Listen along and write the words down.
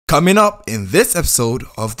Coming up in this episode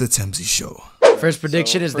of the Temzy Show. First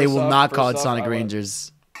prediction is they will not call it Sonic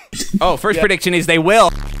Rangers. Oh, first prediction is they will.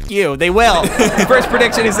 They will. First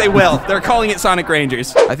prediction is they will. They're calling it Sonic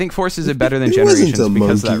Rangers. I think Forces is better than Generations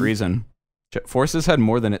because of that reason. Forces had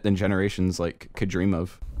more than Generations like could dream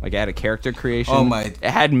of. Like it had a character creation. Oh my! It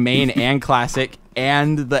had main and classic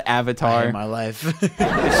and the Avatar. I hate my life. It's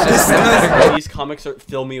just these comics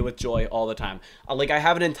fill me with joy all the time. Like I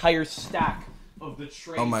have an entire stack of the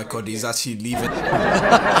trade. Oh my god, he's actually leaving.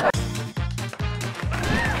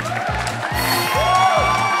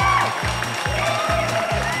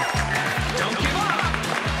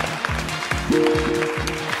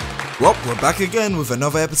 Well, we're back again with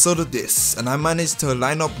another episode of this, and I managed to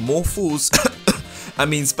line up more fools,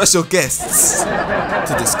 special guests,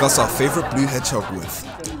 to discuss our favorite blue hedgehog with.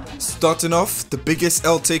 Starting off, the biggest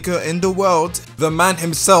L taker in the world, the man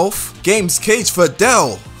himself, Games Cage for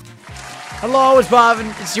Dell. Hello, it's Bobbin.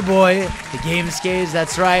 It's your boy, the Games Cage.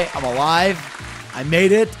 That's right, I'm alive. I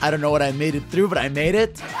made it. I don't know what I made it through, but I made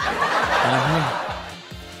it. And I'm here.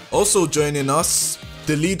 Also joining us,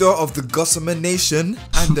 the leader of the Gossamer Nation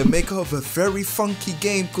and the maker of a very funky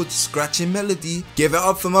game called Scratching Melody. Give it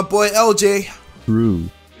up for my boy LJ. True.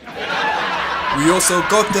 We also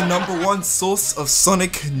got the #1 source of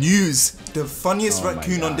Sonic news, the funniest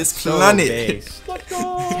raccoon on this planet.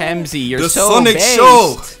 Temzy, you're the so Sonic based.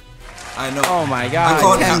 Show. I know. Oh my god.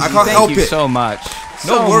 I can't help Thank you it. so much.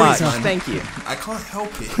 No worries, man. Thank you. I can't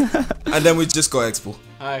help it. And then we just got Expo.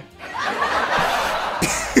 Hi.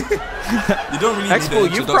 You don't really need Expo,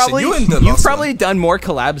 the introduction. you've probably done more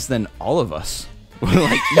collabs than all of us.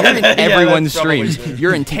 Like you're in everyone's streams.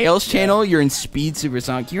 You're in Tails' channel. You're in Speed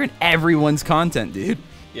Supersonic. You're in everyone's content, dude.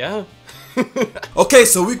 Yeah. Okay,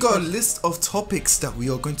 so we got a list of topics that we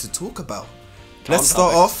are going to talk about. Let's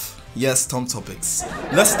start off. Yes, Tom topics.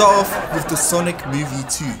 Let's start off with the Sonic movie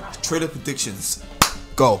 2 trailer predictions.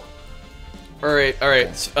 Go. All right.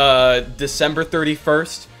 December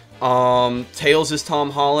 31st. Tails is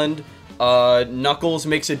Tom Holland. Knuckles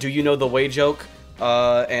makes a "Do you know the way" joke.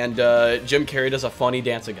 And Jim Carrey does a funny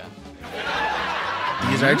dance again.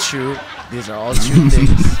 These are true. These are all true things.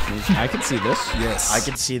 I can see this. Yes. I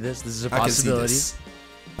can see this. This is a possibility.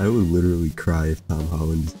 I would literally cry if Tom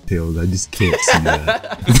Holland's Tails. I just can't see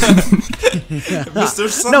that. Mr.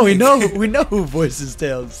 Sonic. No, we know who voices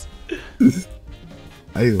Tails.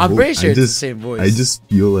 I'm pretty sure it's the same voice. I just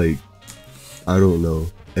feel like, I don't know.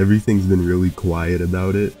 Everything's been really quiet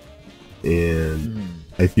about it, and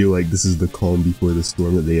I feel like this is the calm before the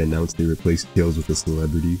storm that they announced they replaced Tails with a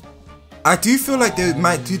celebrity. I do feel like they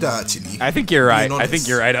might do that actually. I think you're right. I think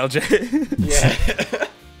you're right, LJ. Yeah.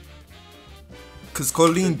 Because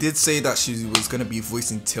Colleen did say that she was going to be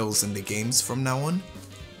voicing Tails in the games from now on.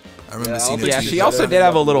 I remember seeing it. Yeah, she also did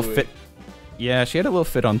have a little fit. Yeah, she had a little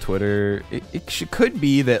fit on Twitter. It could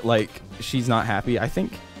be that like she's not happy. I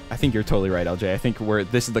think you're totally right, LJ. I think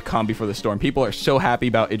this is the calm before the storm. People are so happy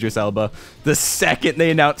about Idris Elba. The second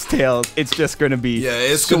they announce Tails, it's just gonna be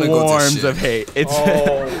swarms of hate. It's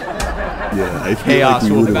yeah, I feel chaos.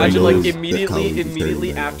 Like imagine like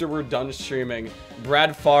immediately after we're done streaming,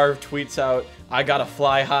 Brad Favre tweets out, "I gotta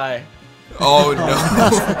fly high." Oh no.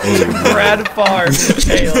 Brad Favre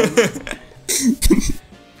Tails.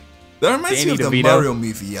 That reminds me of the Mario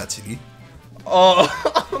movie actually. Oh,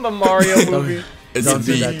 the Mario movie. It's Don't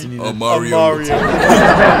do that to me, a Mario.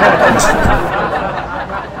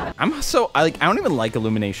 I'm so I don't even like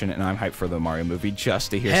Illumination, and I'm hyped for the Mario movie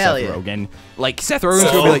just to hear Hell Seth yeah. Rogen. Like Seth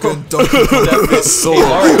Rogen's gonna be like, Mario,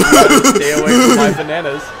 stay away from my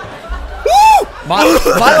bananas. My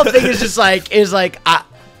whole thing is just like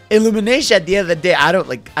Illumination. At the end of the day, I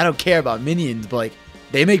don't care about Minions, but like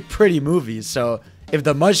they make pretty movies. So if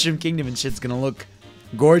the Mushroom Kingdom and shit's gonna look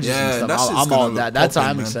gorgeous and stuff, I'm all that. That's why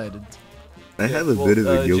I'm excited. I have a bit of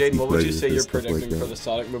a guilty Jaden, what would you pleasure say for you're stuff predicting like for that. the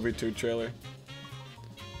Sonic movie 2 trailer?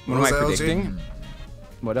 what am I predicting?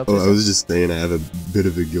 What else? Oh, I was just saying I have a bit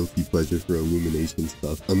of a guilty pleasure for Illumination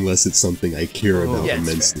stuff, unless it's something I care about Yeah, it's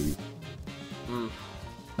immensely.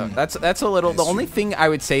 That's a little. The only thing I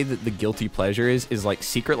would say that the guilty pleasure is like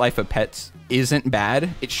Secret Life of Pets isn't bad.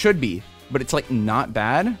 It should be, but it's like not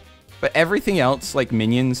bad. But everything else, like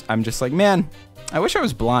Minions, I'm just like, man, I wish I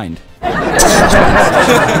was blind. But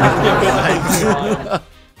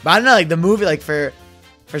I don't know, like the movie, like for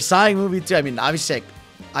Sonic movie 2. I mean, obviously, like,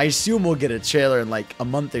 I assume we'll get a trailer in like a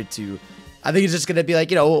month or two. I think it's just gonna be like,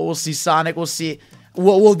 we'll see Sonic, we'll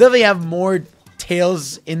definitely have more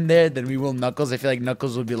Tails in there than we will Knuckles. I feel like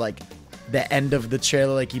Knuckles will be like the end of the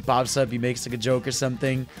trailer, like he pops up, he makes like a joke or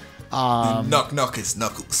something. Knock is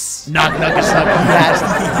Knuckles. Knock is Knuckles.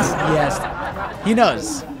 Yes. He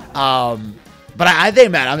knows. But I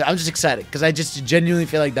think, man, I'm just excited because I just genuinely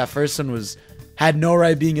feel like that first one had no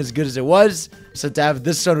right being as good as it was. So to have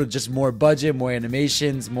this one with just more budget, more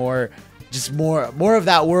animations, more of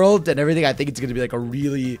that world and everything, I think it's gonna be like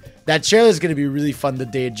that trailer is gonna be really fun the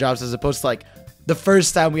day it drops, as opposed to like the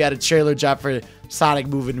first time we had a trailer drop for Sonic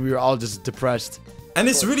movie and we were all just depressed. And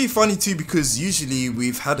it's really funny too because usually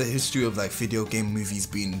we've had a history of like video game movies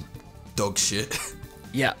being dog shit.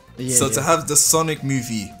 Yeah. So to have the Sonic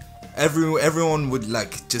movie, everyone would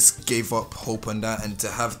like just gave up hope on that, and to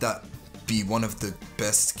have that be one of the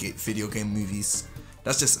best video game movies,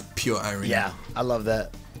 that's just pure irony. Yeah, I love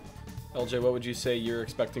that. LJ, what would you say you're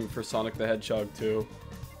expecting for Sonic the Hedgehog 2?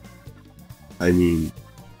 I mean,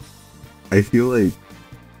 I feel like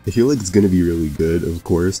it's gonna be really good, of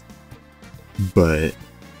course, but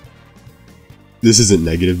this isn't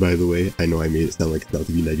negative, by the way. I know I made it sound like it's not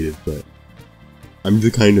to be negative, but I'm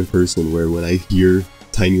the kind of person where when I hear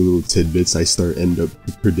tiny little tidbits, I end up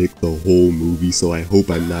to predict the whole movie, so I hope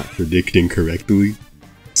I'm not predicting correctly.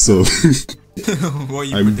 So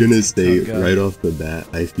I'm gonna say right off the bat,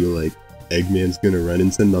 I feel like Eggman's gonna run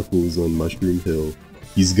into Knuckles on Mushroom Hill.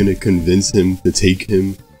 He's gonna convince him to take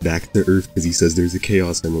him back to Earth because he says there's a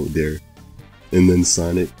Chaos Emerald there. And then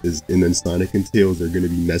Sonic and Tails are gonna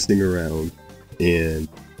be messing around, and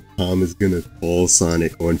Tom is gonna call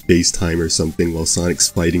Sonic on FaceTime or something while Sonic's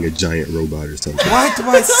fighting a giant robot or something. Why do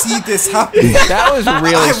I see this happening? That was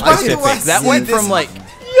really specific. That went from like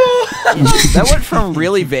that went from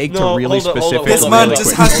really vague to really specific. This man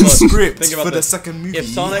just has the script Think about for the this. second movie. If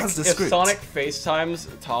Sonic script. FaceTimes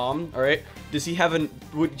Tom, all right, does he have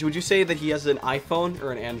would you say that he has an iPhone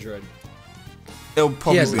or an Android? It'll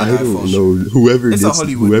probably Yes, be I an don't iPhone. know. Whoever It's a gets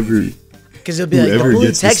Hollywood whoever movie. Because it'll be like the Whoever blue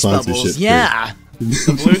gets the text sponsorship bubbles. first. Yeah.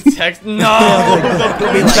 The blue text? No!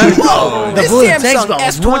 Whoa, The this blue text Samsung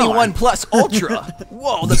bubbles, S21 Plus Ultra.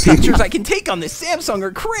 Whoa, the pictures I can take on this Samsung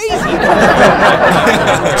are crazy.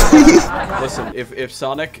 Listen, if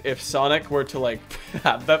Sonic were to like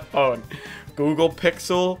have that phone, Google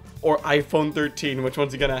Pixel or iPhone 13, which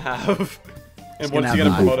one's he gonna have? And what's he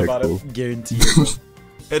gonna have promote about it? Pixel. Guaranteed. Bro.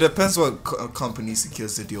 It depends what company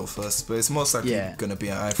secures the deal first, but it's most likely gonna be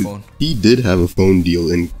an iPhone. He did have a phone deal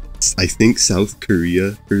in, I think, South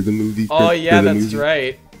Korea for the movie. Oh yeah, that's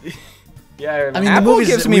right. Yeah, I remember. I mean, the Apple movies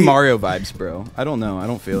gives that me we- Mario vibes, bro. I don't know. I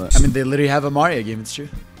don't feel it. I mean, they literally have a Mario game. It's true.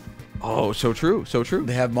 Oh, so true. So true.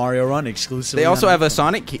 They have Mario Run exclusively. They also on have a iPhone.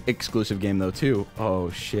 Sonic exclusive game though too. Oh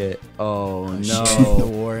shit. Oh no. Shit, the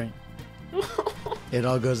war. It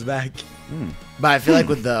all goes back. But I feel like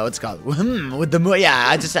with the what's it called with the yeah,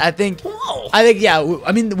 I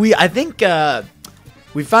think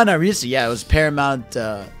we found out recently. Yeah, it was Paramount.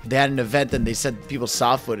 They had an event and they said people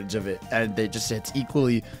saw footage of it, and they just said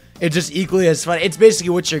it's just equally as funny. It's basically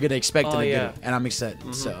what you're gonna expect in a game, and I'm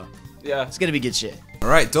excited. So Yeah. it's gonna be good shit. All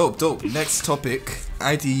right, dope. Next topic: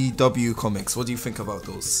 IDW comics. What do you think about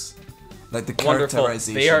those? Like the Wonderful.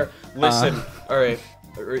 characterization. They are. Listen. All right.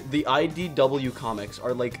 The IDW comics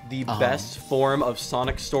are like the best form of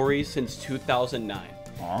Sonic stories since 2009,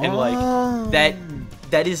 and like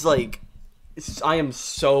that is like. I am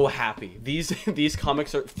so happy. These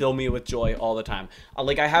comics fill me with joy all the time.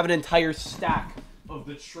 Like I have an entire stack of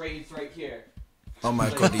the trades right here. Oh my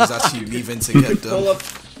god, he's actually leaving to get Full them.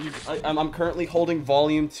 I'm currently holding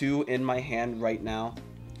volume 2 in my hand right now.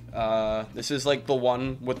 This is like the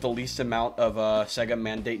one with the least amount of Sega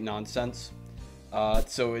mandate nonsense.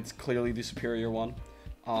 So it's clearly the superior one.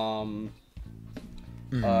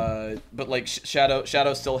 But like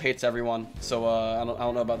Shadow still hates everyone. So I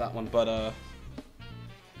don't know about that one. But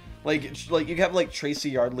like you have like Tracy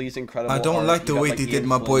Yardley's incredible. I don't art. like You the got, way like, they Ian did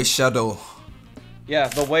my Flynn. boy Shadow. Yeah,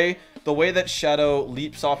 the way that Shadow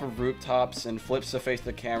leaps off of rooftops and flips to face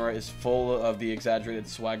the camera is full of the exaggerated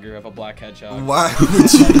swagger of a black hedgehog. Why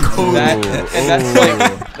would you go That, there? and that's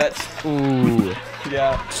like that's Ooh.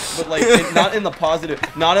 yeah, but like not in the positive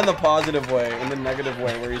way, in the negative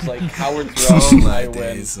way where he's like cowards Oh run, my I win.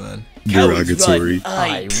 days, man. derogatory.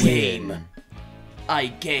 I game. I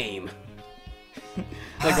game.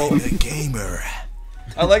 Like, I'm a gamer.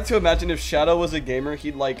 I like to imagine if Shadow was a gamer,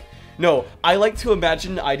 he'd like. No, I like to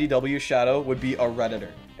imagine IDW Shadow would be a redditor,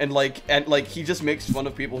 and like he just makes fun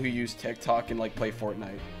of people who use TikTok and like play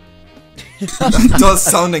Fortnite. That does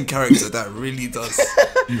sound in character. That really does.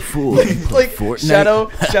 You fool. Like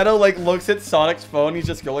Shadow like looks at Sonic's phone. He's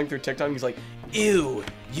just scrolling through TikTok. And he's like, "Ew,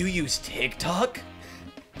 you use TikTok?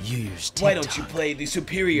 You use TikTok. Why don't you play the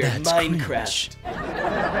superior That's Minecraft?"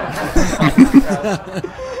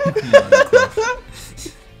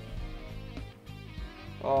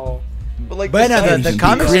 Oh, but like, But no, besides- the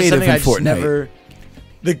comics are creative something I in just Fortnite. never.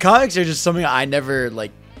 The comics are just something I never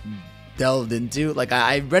like delved into. Like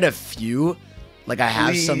I read a few. Like I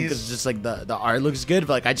have some Please. because just like the art looks good,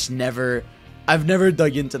 but like I've never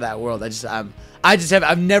dug into that world.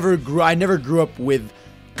 I never grew up with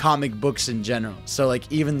comic books in general. So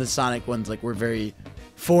like even the Sonic ones like were very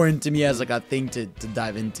foreign to me as like a thing to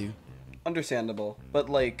dive into. Understandable, but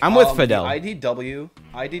like I'm with Fidel. The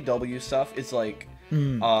IDW stuff is like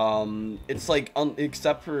it's like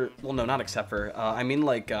except for, well, no, not except for, I mean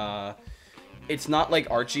like it's not like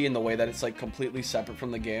Archie in the way that it's like completely separate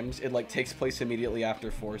from the games. It like takes place immediately after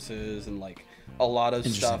Forces, and like a lot of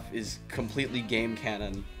stuff is completely game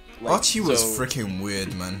canon. Like, Archie was freaking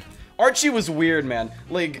weird, man. Archie was weird, man.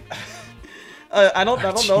 Like I don't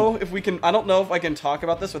know if we can, I don't know if I can talk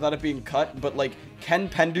about this without it being cut, but like Ken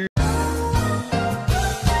Pender.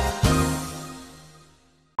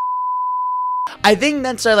 I think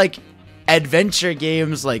that's why like adventure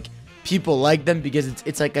games, like people like them because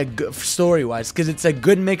it's like a good story wise, because it's a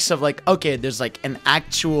good mix of like, okay, there's like an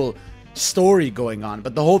actual story going on,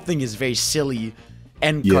 but the whole thing is very silly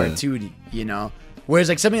and cartoony, you know. Whereas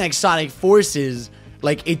like something like Sonic Forces,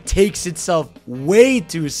 like it takes itself way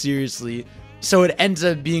too seriously, so it ends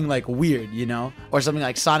up being like weird, you know. Or something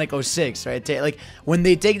like Sonic 06, right? Like when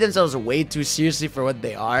they take themselves way too seriously for what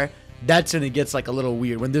they are, that's when it gets like a little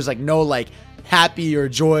weird. When there's like no like happy or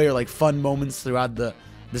joy or like fun moments throughout the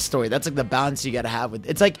story. That's like the balance you gotta have with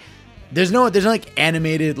it's like there's no like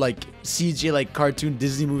animated like CG like cartoon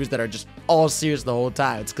Disney movies that are just all serious the whole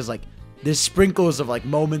time. It's because like there's sprinkles of like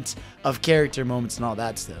moments of character moments and all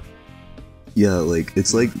that stuff. Yeah, like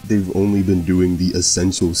it's like they've only been doing the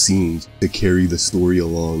essential scenes to carry the story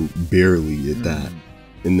along barely at that,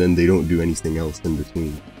 and then they don't do anything else in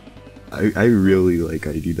between. I really like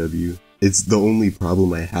IDW. It's the only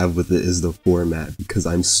problem I have with it is the format, because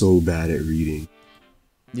I'm so bad at reading.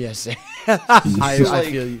 Yes, I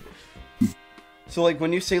feel you. So like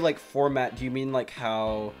when you say like format, do you mean like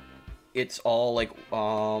how it's all like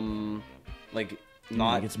like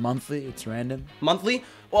not like it's monthly, it's random? monthly?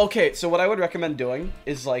 Well, okay, so what I would recommend doing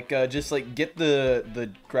is like just like get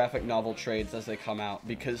the graphic novel trades as they come out,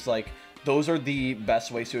 because like those are the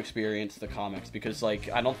best ways to experience the comics, because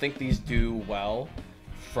like I don't think these do well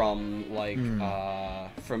from like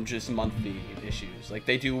from just monthly issues. Like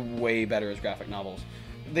they do way better as graphic novels.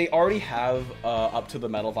 They already have Up to the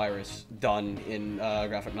Metal Virus done in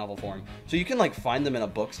graphic novel form, so you can like find them in a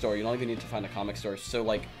bookstore. You don't even need to find a comic store. So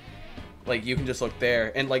like you can just look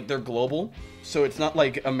there, and like they're global, so it's not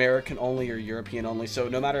like American only or European only. So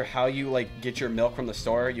no matter how you like get your milk from the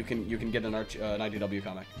store, you can get an IDW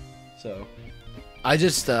comic. So I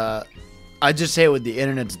just hate what the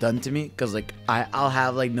internet's done to me, because like I'll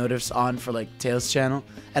have like notifs on for like Tails channel,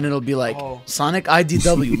 and it'll be like Sonic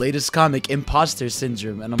IDW latest comic Imposter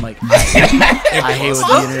Syndrome, and I'm like I hate what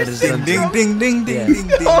the internet has done. Ding ding ding ding ding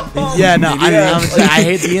ding. Yeah, no, I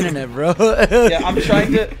hate the internet, bro. Yeah,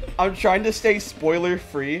 I'm trying to stay spoiler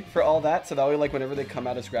free for all that, so that way like whenever they come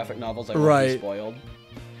out as graphic novels, I won't be spoiled.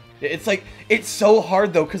 It's like it's so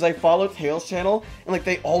hard though, because I follow Tails channel, and like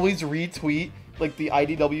they always retweet like the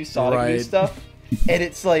IDW Sonic news stuff, and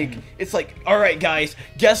it's like all right guys,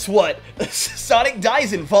 guess what? Sonic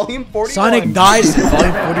dies in volume 41. Sonic dies in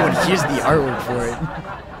volume 41. Here's the artwork for it.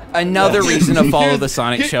 Another reason to follow the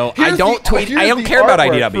Sonic Show. I don't tweet. I don't care about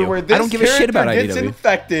IDW. I don't give a shit about gets IDW.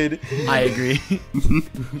 Infected. I agree.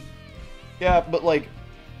 Yeah, but like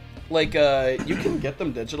you can get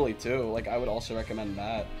them digitally too. Like I would also recommend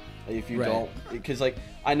that. If you don't, because like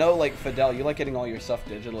I know like Fidel, you like getting all your stuff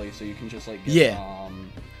digitally, so you can just like get,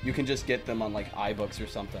 you can just get them on like iBooks or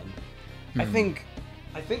something. I think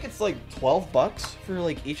it's like $12 for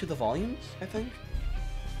like each of the volumes. I think.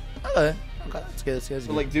 Okay, that's good. That's good.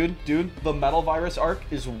 So like, dude, the Metal Virus arc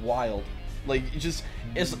is wild. Like, you just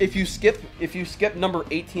if you skip number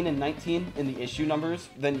 18 and 19 in the issue numbers,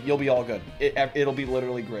 then you'll be all good. It'll be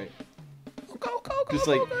literally great. Just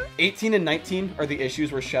like 18 and 19 are the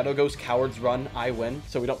issues where Shadow goes cowards run, I win.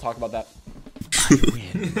 So we don't talk about that.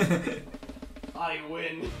 I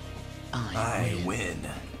win. I win.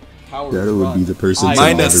 Cowards Shadow would be the person.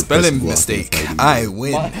 Minor spelling mistake. I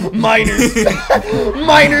win. Minor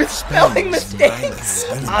spelling mistake.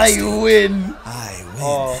 I win. I win.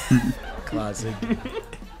 Oh. Classic.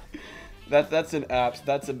 That's an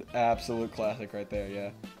absolute classic right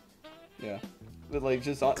there. Yeah. But like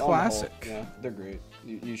just on Classic. The whole, yeah, they're great.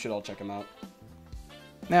 You should all check them out.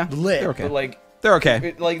 Yeah, Lit. they're okay. But like They're okay.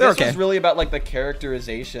 This was really about like the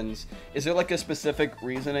characterizations. Is there like a specific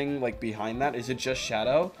reasoning like behind that? Is it just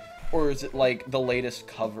Shadow, or is it like the latest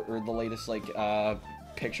cover or the latest like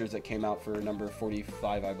pictures that came out for number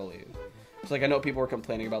 45, I believe? It's like I know people were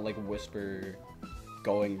complaining about like Whisper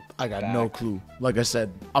going. I got back. no clue. Like I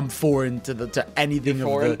said, I'm foreign to anything of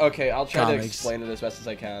Foreign? the Okay, I'll try to comics. explain it as best as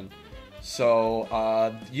I can. So,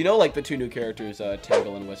 you know, like the two new characters,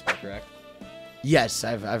 Tangle and Whisper, correct? Yes,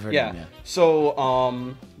 I've heard Yeah. of them, yeah.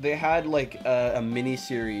 So, they had like a mini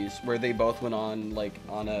series where they both went on like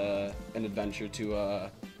on an adventure to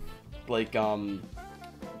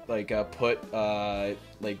put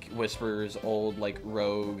like Whisper's old like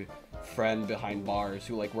rogue friend behind bars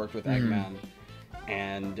who like worked with Eggman,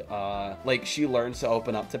 and like she learns to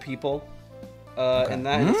open up to people, and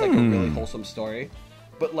that it's like a really wholesome story.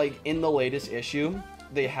 But like in the latest issue,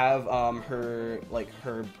 they have her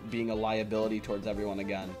being a liability towards everyone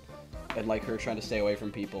again, and like her trying to stay away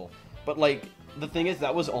from people. But like the thing is,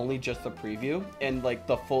 that was only just the preview, and like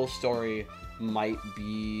the full story might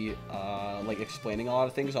be like explaining a lot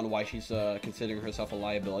of things on why she's considering herself a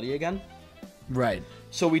liability again. Right.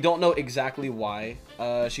 So we don't know exactly why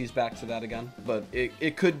she's back to that again, but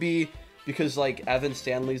it could be because like Evan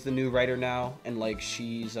Stanley's the new writer now, and like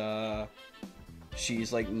she's like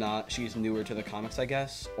she's newer to the comics, I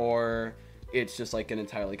guess, or it's just like an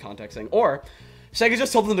entirely context thing, or Sega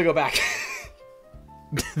just told them to go back.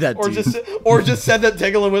 That or dude. just said that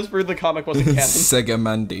Tangle and Whisper the comic wasn't canon. Sega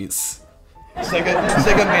mandates.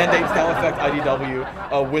 Sega mandates now affect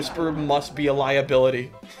IDW. Whisper must be a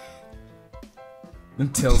liability.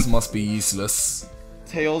 And Tails must be useless.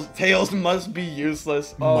 Tails must be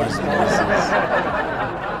useless. Oh, Must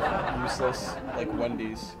be useless like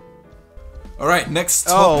Wendy's. All right, next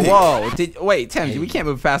Oh, topic. whoa! Wait, Temzy, we can't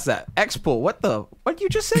move past that. X-Pull, what did you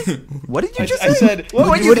just say? What did you just I say? said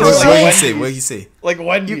What did you you say? What did he say? say? What did he say? like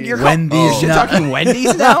Wendy's. You're Wendy's. shit not- talking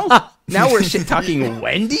Wendy's now? Now we're shit talking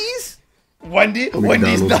Wendy's? Wendy's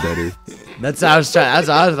McDonald's not. better. That's how I was trying. That's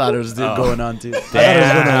how I thought it was going on too. I thought it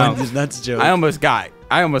was going Damn. on Wendy's nuts joke. I almost got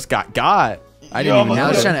I didn't even I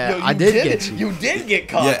was know. trying to- I did get you. You did get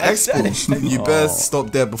caught. Yeah, I said Expo. it. You better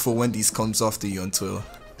stop there before Wendy's comes after you on Twitter.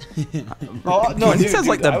 Oh, no, Wendy's dude, has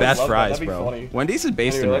like dude, the I would best love that. fries, That'd be bro. funny. Wendy's is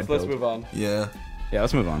based Anyway, in let's Redfield. move on. Yeah. Yeah,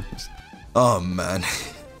 let's move on. Oh man.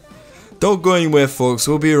 Don't go anywhere, folks.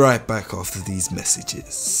 We'll be right back after these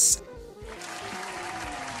messages.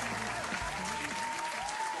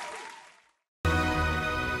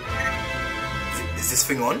 Is this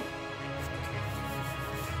thing on?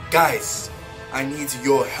 Guys, I need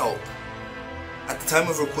your help. At the time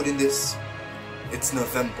of recording this, it's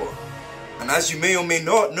November. And as you may or may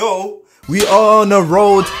not know, we are on a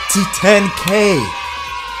road to 10K.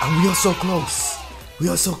 And we are so close. We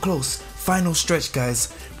are so close. Final stretch,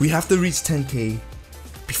 guys. We have to reach 10K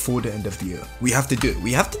before the end of the year. We have to do it.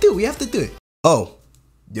 We have to do it. We have to do it. Oh,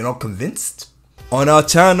 you're not convinced? On our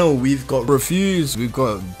channel, we've got reviews, we've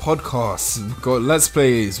got podcasts, we've got let's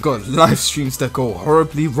plays, we've got live streams that go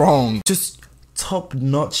horribly wrong. Just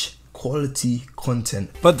top-notch quality content.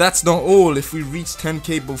 But that's not all. If we reach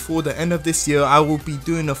 10K before the end of this year, I will be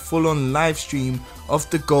doing a full-on live stream of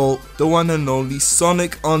the GOAT, the one and only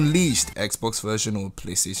Sonic Unleashed, Xbox version or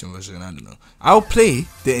PlayStation version, I don't know. I'll play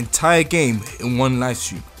the entire game in one live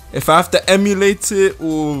stream. If I have to emulate it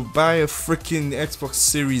or buy a freaking Xbox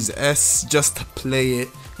Series S just to play it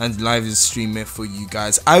and live stream it for you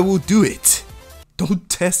guys, I will do it. Don't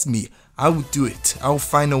test me. I will do it. I will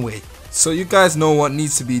find a way. So you guys know what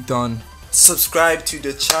needs to be done. Subscribe to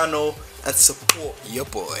the channel and support your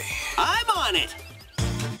boy. I'm on it.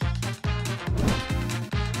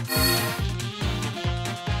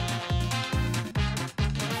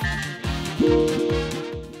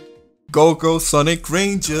 Go Sonic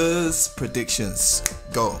Rangers. Predictions.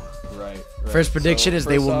 Go. Right. First prediction is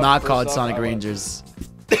they will not call it first Sonic off, Rangers.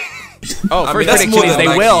 Oh, I first mean, that's prediction more is than they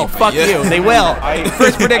likely, will. but Fuck yeah. you. They will.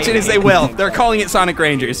 First prediction is they will. They're calling it Sonic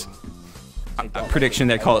Rangers. Prediction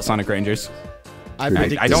they call it Sonic Rangers. I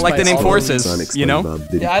predict I don't like the name despite all Forces. Sonic, You know?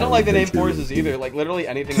 SpongeBob, Diddy Yeah, I don't Kong like the name Adventure Forces Movie. either. Like literally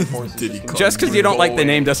anything in Forces. Diddy Kong. Just because you don't like the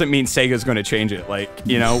name doesn't mean Sega's going to change it. Like,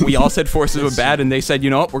 you know, we all said Forces were bad, and they said,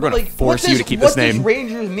 you know what, we're going to force you to keep this What does name.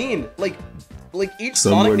 Rangers mean? Like each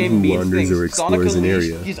Someone Sonic name who means wanders things. or Sonic explores an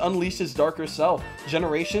Unleashed, area. he's unleashed his darker self.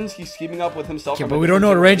 Generations, he's scheming up with himself. Yeah, on but a we don't know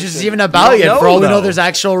what different Rangers is generation. even about don't yet. know, For all we know, though. there's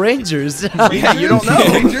actual Rangers. Yeah, you don't know.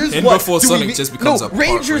 Rangers? And What? before Do we Sonic mean- just becomes no, a park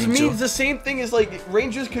Rangers ranger. means the same thing as like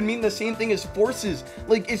Rangers could mean the same thing as forces.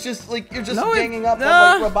 Like it's just like you're just No, ganging up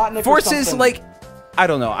on like Robotnik or Forces, something. like, I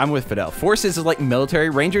don't know. I'm with Fidel. Forces is like military.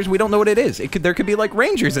 Rangers, we don't know what it is. There could be like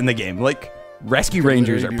Rangers in the game, like Rescue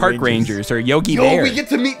Rangers or literally be Park Rangers. Rangers or Yogi Yo, Bear. we get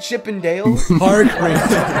to meet Chip and Dale. Park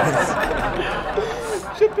Rangers.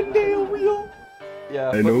 Chip and Dale wheel. Yeah,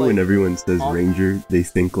 Yeah. I know when everyone says ranger, they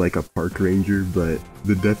think like a park ranger, but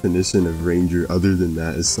the definition of ranger, other than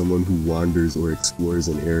that, is someone who wanders or explores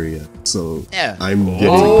an area. So Yeah. I'm getting.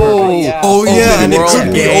 Oh yeah, and it world could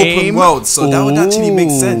be game. open world, so that would actually make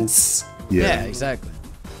sense. Yeah, exactly.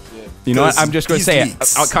 You know what? I'm just going to These say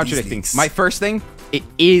leaks, it. I'll these contradict leaks. things. My first thing, it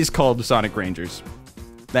is called Sonic Rangers.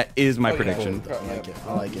 That is my prediction.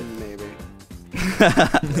 I like it. Maybe.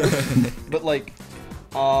 But like,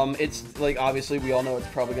 it's like obviously we all know it's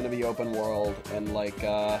probably gonna be open world and like,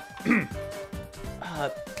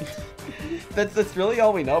 that's really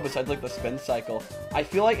all we know besides like the spin cycle. I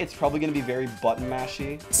feel like it's probably gonna be very button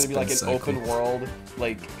mashy. It's gonna be like an open world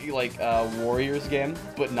like Warriors game,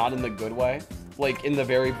 but not in the good way. Like in the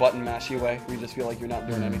very button mashy way, where you just feel like you're not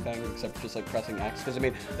doing anything except just like pressing X. Because I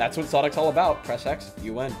mean, that's what Sonic's all about. Press X,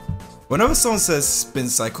 you win. Whenever someone says spin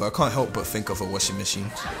cycle, I can't help but think of a washing machine.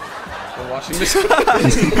 The washing machine.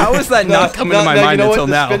 How is that not coming to my mind you know until what?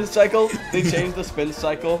 now? The spin cycle. They changed the spin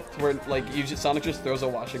cycle where like Sonic just throws a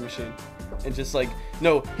washing machine, and just like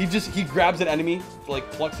he grabs an enemy, like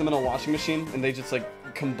plucks them in a washing machine, and they just like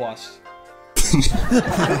combust. he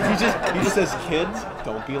just says, kids,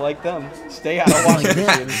 don't be like them. Stay out of washing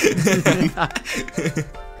machines.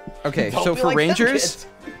 Okay, Don't so be for like them, Rangers, kids.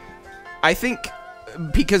 I think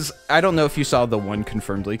because I don't know if you saw the one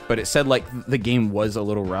confirmed leak, but it said like the game was a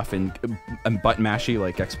little rough and button mashy,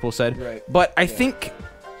 like Expo said. Right. But I think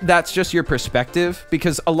that's just your perspective,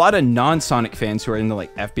 because a lot of non-Sonic fans who are into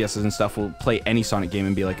like FPSs and stuff will play any Sonic game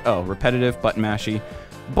and be like, oh, repetitive, button mashy.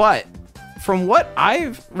 But from what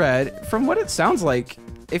I've read, from what it sounds like,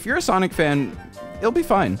 if you're a Sonic fan, it'll be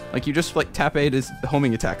fine. Like you just like tap A to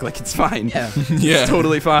homing attack, like it's fine. Yeah. Yeah. It's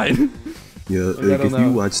totally fine. Yeah, Like, I like don't if know.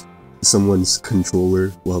 you watch someone's controller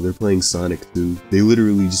while they're playing Sonic 2, they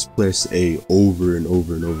literally just press A over and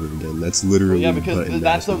over and over again. That's literally Yeah, because button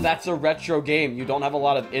that's mashing. a retro game. You don't have a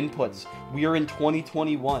lot of inputs. We are in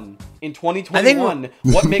 2021. In 2021,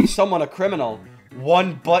 what makes someone a criminal?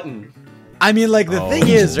 One button. I mean, like the thing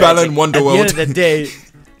is, right? Balan Like, at the end of the day,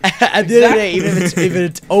 at the end of the day, even if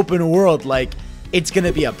it's open world, like it's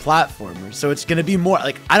gonna be a platformer, so it's gonna be more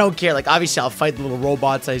like I don't care. Like obviously, I'll fight the little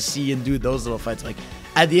robots I see and do those little fights. Like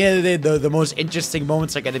at the end of the day, the most interesting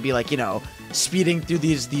moments are gonna be like speeding through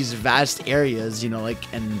these vast areas, like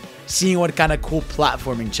and seeing what kind of cool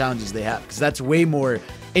platforming challenges they have, because that's way more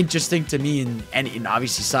interesting to me in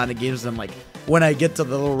obviously Sonic games than like when I get to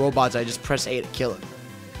the little robots, I just press A to kill it.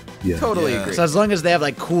 Yeah. Totally Yeah. agree. So as long as they have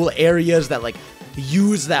like cool areas that like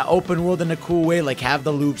use that open world in a cool way, like have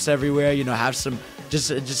the loops everywhere, have some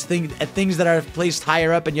just things that are placed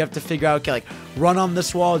higher up, and you have to figure out, okay, like run on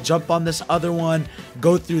this wall, jump on this other one,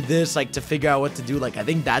 go through this, like to figure out what to do. Like I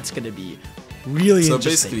think that's gonna be really So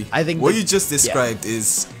interesting. basically, I think what that- you just described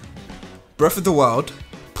is Breath of the Wild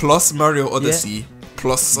plus Mario Odyssey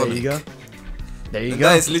plus There Sonic. you go. There you And go.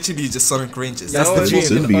 that is literally just Sonic Rangers. That's You know the what?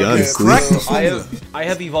 dream. Should be, honestly. Crack the I formula.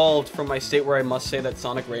 have evolved from my state where I must say that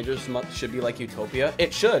Sonic Rangers should be like Utopia.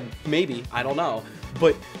 It should, maybe, I don't know.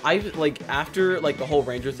 But I like after like the whole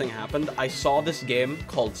Ranger thing happened, I saw this game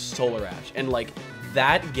called Solar Ash, and like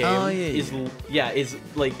that game is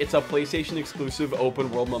like it's a PlayStation exclusive open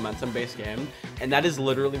world momentum based game, and that is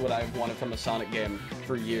literally what I've wanted from a Sonic game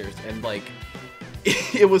for years. And like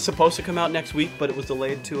it was supposed to come out next week, but it was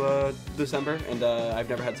delayed to December, and I've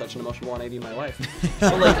never had such an emotional 180 in my life.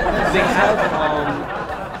 So like they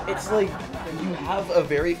have, it's like you have a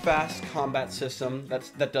very fast combat system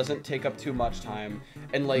that doesn't take up too much time,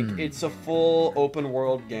 and like it's a full open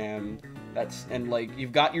world game. And like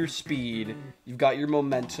you've got your speed, you've got your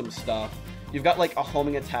momentum stuff, you've got like a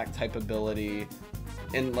homing attack type ability,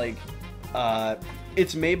 and like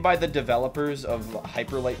it's made by the developers of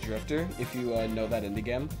Hyper Light Drifter, if you know that indie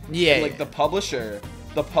game. Yeah. And, like the publisher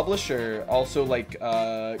also like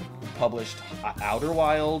published Outer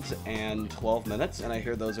Wilds and 12 Minutes, and I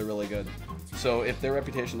hear those are really good. So if their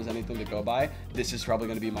reputation is anything to go by, this is probably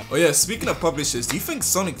going to be my. Oh yeah, speaking of publishers, do you think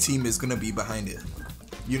Sonic Team is gonna be behind it?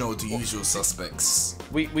 The usual suspects.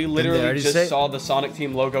 We they literally already just say? saw the Sonic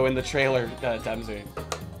Team logo in the trailer, Temzy.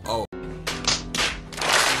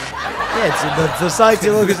 Yeah, it's the Sonic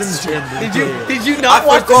Team logos in the Did you not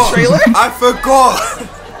watch the trailer? I forgot.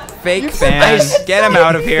 Fake fan. Get him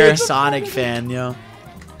out of here. Big Sonic fan,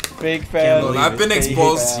 Fake fan. Well, I've been Fake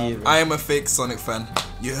exposed. fan. I am a fake Sonic fan.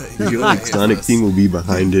 Yeah, I feel like Sonic Team will be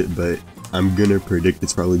behind it, but I'm gonna predict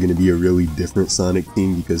it's probably gonna be a really different Sonic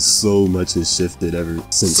Team because so much has shifted ever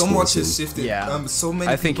since. So much 14. has shifted. Yeah. So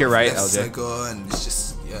many. I think people you're right, have left LJ. Sega, and it's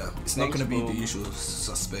just it's not Thanks, gonna be Boom. the usual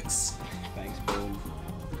suspects. Thanks, boom.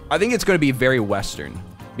 I think it's going to be very Western,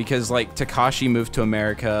 because like Takashi moved to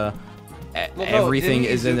America, everything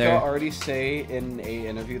is in there. Didn't Iizuka already say in a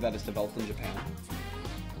interview that it's developed in Japan?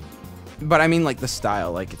 But I mean, like the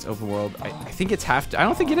style, like it's overworld. I think it's half. I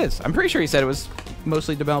don't think it is. I'm pretty sure he said it was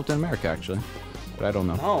mostly developed in America, actually. But I don't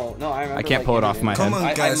know. No, I remember. I can't pull it off my head. Come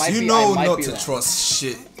on, guys. I You know not to wrong. trust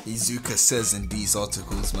shit Iizuka says in these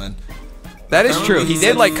articles, man. That is true. He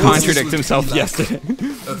did like Forces contradict would himself be like yesterday.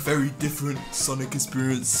 A very different Sonic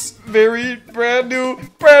experience. Very brand new.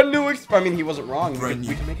 I mean, he wasn't wrong.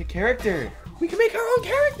 We can make a character. We can make our own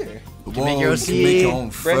character. Whoa, make your you can make your own Brand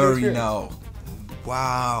new furry experience. now.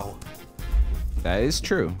 Wow. That is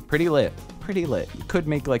true. Pretty lit. Pretty lit. You could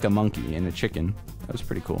make like a monkey and a chicken. That was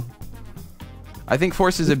pretty cool. I think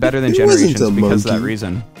Forces is better than It wasn't Generations a because of that monkey.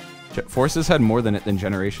 reason. Forces had more than it than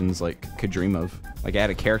Generations like could dream of. Like it had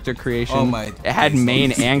a character creation. Oh my it had days, main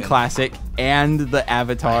Forces, and man. classic and the I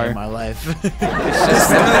avatar. hate my life. This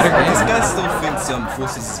guy still thinks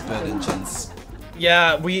Forces is better than Gens.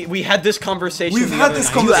 Yeah, we had this conversation. We've the had other this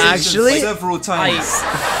night. conversation actually? several times.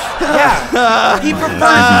 Yeah. He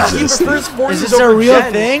prefers Forces Is this a over real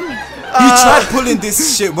Gen. thing? You tried pulling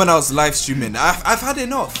this shit when I was live streaming. I've had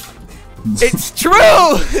enough. It's true.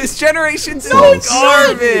 This Generations is No, it's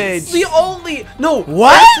garbage. The only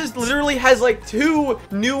What? Forces literally has like 2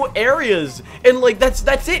 new areas, and like that's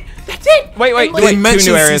it. That's it. Wait, And, like, They two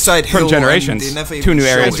mentioned new areas Seaside from Hill, Generations. and they never Two even new showed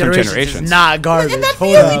areas it. from Generations Generations. is not garbage. And that's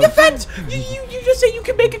Hold the only up. defense. You just say you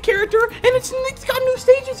can make a character, and it's got new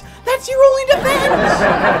stages. That's your only defense.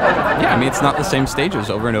 Yeah, I mean it's not the same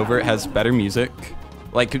stages over and over. It has better music.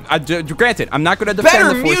 Like, granted, I'm not going to defend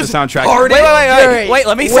Better the Forces music, soundtrack. Arden. Wait,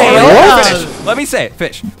 let me say it. Wait, Finish. Let me say it.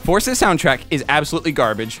 Fish. Forces soundtrack is absolutely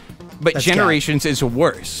garbage, but That's Generations is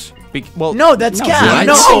worse. Well, No, that's cat. what?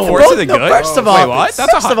 No, Forces both- are no, good. First of all, Wait, what? That's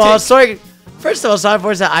a first hot of all, take. sorry. First of all, Sonic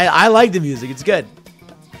Forces. I like the music. It's good.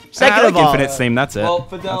 Second I like of all, Infinite Theme. That's it. Well,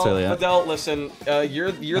 That's really it. Fidel, listen,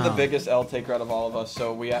 you're the biggest L taker out of all of us,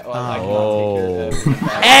 so I cannot take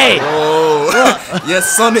your. hey, Oh,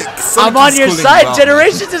 yes, Sonic. I'm on is your calling side. out.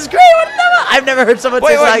 Generations is great. I've never heard someone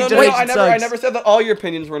say Sonic I Generations sucks. never said that all your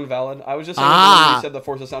opinions were invalid. I was just saying that you said the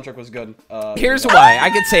Forza soundtrack was good. Here's why. I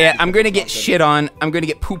could say it. I'm going to get shit on. I'm going to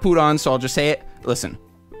get poo-pooed on, so I'll just say it. Listen,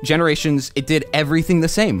 Generations, it did everything the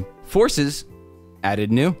same. Forces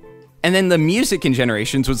added new. And then the music in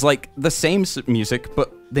Generations was like the same music,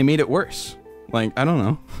 but they made it worse. Like, I don't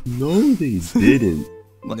know. No, they didn't.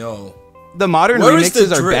 No. The modern Where is the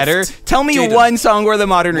remixes are drift? better. Tell me Jaden, one song where the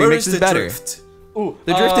modern Where remix is is the better. drift? Ooh,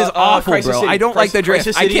 The drift is awful, Crisis bro. City. I don't like the drift.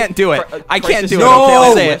 Crisis I City. can't do it. I can't do it. No! Okay,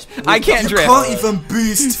 I'll say it. I can't You drift. can't even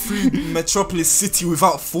boost through Metropolis City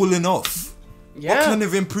without falling off. Yeah. What kind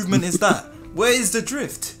of improvement is that? Where is the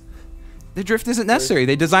drift? The drift isn't necessary.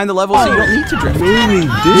 They designed the level so you don't need to drift. No, they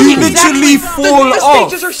You didn't. literally fall the off.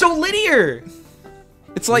 stages are so linear.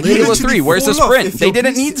 It's like Literally Halo 3. Where's the fall off sprint? if They you're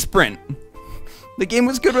didn't boosting. need sprint. The game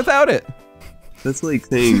was good without it. That's like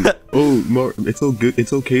saying, oh, it's all good.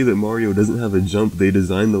 It's okay that Mario doesn't have a jump. They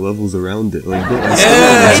designed the levels around it. Like, bro, I still Yeah,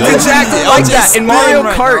 have a It's jump. exactly I'll like just that. In spin Mario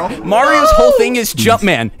right Kart, now. Mario's whole thing is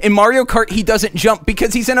Jumpman. In Mario Kart, he doesn't jump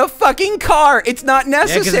because he's in a fucking car. It's not Yeah,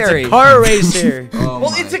 'cause necessary. it's a car racer.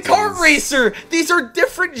 Well, it's a kart racer. These are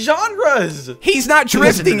different genres. He's not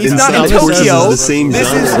drifting. He's It's not in not- This is Tokyo. the same This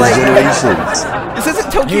genre is as like Generations. this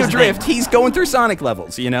isn't Tokyo Here's the Drift. He's going through Sonic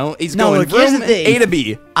levels. You know, he's No, going look, here's from the thing. A to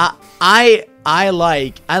B. I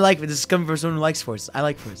like this is coming from someone who likes Force. I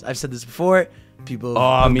like Force. I've said this before. People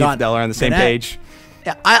Oh, have me gone- and Dell are on the same been at- page.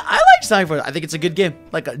 Yeah, I like Sonic Force. I think it's a good game.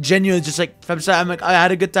 Like genuinely, just like from side, I'm like I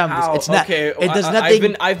had a good time. with this. It's not. Okay, It does I-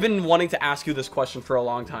 nothing. I've been wanting to ask you this question for a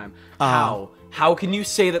long time. How can you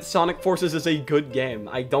say that Sonic Forces is a good game?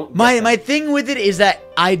 I don't. Get that. My thing with it is that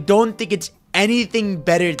I don't think it's anything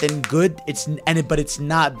better than good. But it's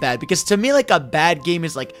not bad because to me, like a bad game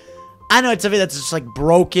is like. I know it's something that's just like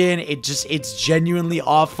broken. It's genuinely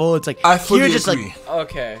awful. It's like I fully you're just agree.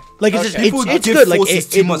 Okay. like it's just Okay. People it's give good. Like Forces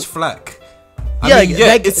too much flack. I Yeah, mean, like, yeah,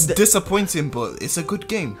 like, it's the- disappointing, but it's a good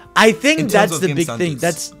game. I in think terms that's of the game big thing.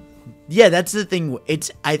 standards. That's the thing.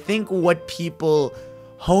 I think what people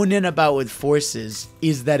hone in about with Forces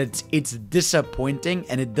is that it's disappointing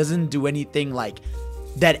and it doesn't do anything like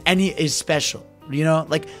that any is special. You know,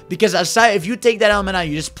 like because aside if you take that element out,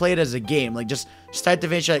 you just play it as a game, like just start to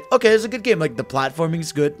finish. You're like, okay, it's a good game. Like the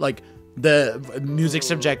platforming's good, like the music's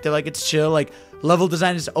subjective, like it's chill, like level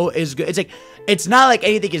design is good. It's like it's not like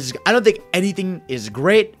anything is. I don't think anything is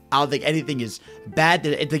great. I don't think anything is bad.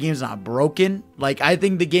 The game's not broken. Like I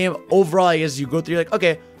think the game overall, I guess you go through, you're like,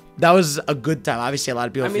 okay, that was a good time. Obviously, a lot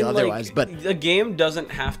of people I mean, feel otherwise, like, but the game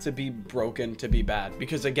doesn't have to be broken to be bad,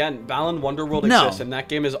 because again, Balan Wonderworld No. exists, and that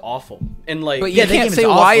game is awful. And like, But Yeah, you that can't game say is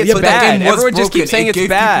why awful. it's But that bad. game was Everyone just broken. keeps saying It it's gave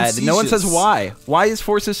people bad. No one says seizures. why. Why is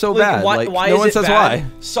Forces so like, bad? Like, why no is one it says bad?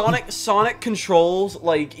 why. Sonic controls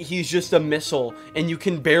like he's just a missile, and you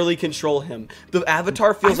can barely control him. The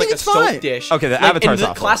avatar feels think like a it's fine. soap dish. Okay, the like, avatar's in the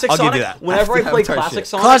awful. classic I'll give Sonic, you that. whenever I The play avatar's classic shit.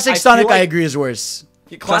 Sonic, classic I feel Sonic, I like- agree, is worse.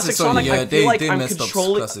 Classic Sonic, yeah, I feel like they I'm messed up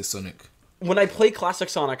controlling. Classic Sonic. When I play Classic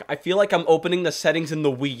Sonic, I feel like I'm opening the settings in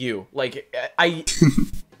the Wii U. Like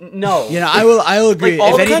no. You know, I will agree. Like,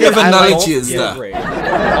 all if the anything, kind of I like- analogy is that? great. All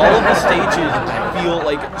of the stages I feel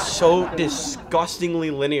like so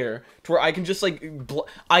disgustingly linear to where I can just like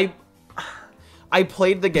I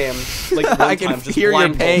played the game like one I can time just hear your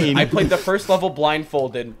blindfolded. pain. I played the first level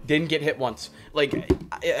blindfolded, didn't get hit once. Like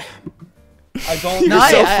I don't. No, You're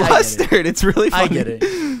so I get it. flustered. It's really funny. I get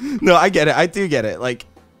it. No, I get it. I do get it. Like,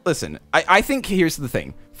 listen, I think here's the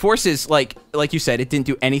thing. Forces, like you said, it didn't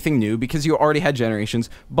do anything new because you already had Generations.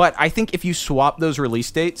 But I think if you swap those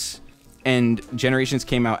release dates and Generations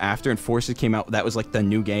came out after and Forces came out, that was like the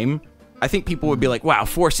new game, I think people would be like, wow,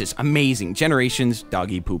 Forces, amazing. Generations,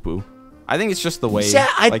 doggy poo-poo. I think it's just the way Yeah,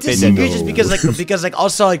 I like, they disagree did. just because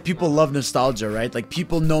also like people love nostalgia, right? Like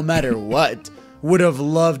people no matter what would have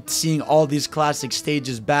loved seeing all these classic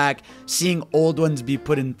stages back, seeing old ones be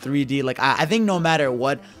put in 3D. Like I think no matter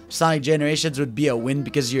what, Sonic Generations would be a win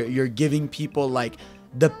because you're giving people like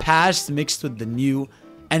the past mixed with the new,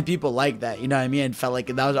 and people like that. You know what I mean? It felt like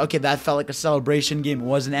that was okay. That felt like a celebration game. It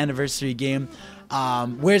was an anniversary game.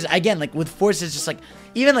 Whereas again, like with Forces, just like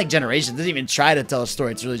even like Generations doesn't even try to tell a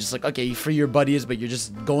story. It's really just like, okay, you free your buddies, but you're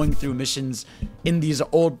just going through missions in these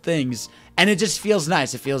old things, and it just feels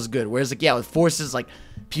nice. It feels good. Whereas like, yeah, with Forces, like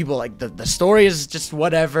people like the story is just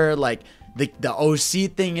whatever. Like the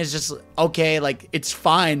OC thing is just okay. Like it's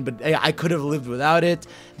fine, but I could have lived without it.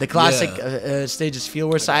 The classic stages feel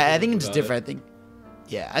worse. I think it's different.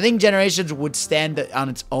 I think Generations would stand on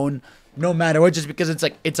its own no matter what, just because it's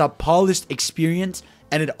like it's a polished experience,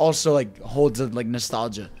 and it also like holds a like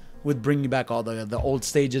nostalgia with bringing back all the old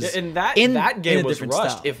stages. And that in game a was different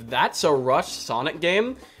rushed. style. If that's a rushed Sonic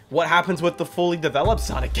game, what happens with the fully developed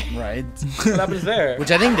Sonic game? Right. What happens there?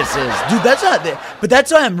 Which I think this is, dude. That's not, but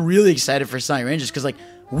that's why I'm really excited for Sonic Rangers, because like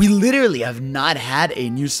we literally have not had a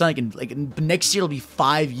new Sonic, and like next year it'll be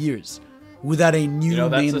 5 years without a new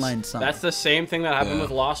mainline Sonic. That's the same thing that happened with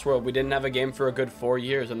Lost World. We didn't have a game for a good 4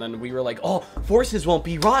 years, and then we were like, oh, Forces won't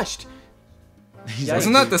be rushed.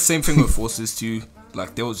 Wasn't that the same thing with Forces too?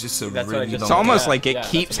 Like there was just a That's what I really just It's long almost Yeah, like it yeah,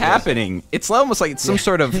 keeps that's what it is. happening. It's almost like it's some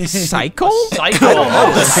sort of cycle. Cycle.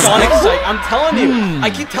 Oh, the Sonic cycle. I'm telling you. I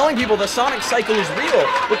keep telling people the Sonic cycle is real,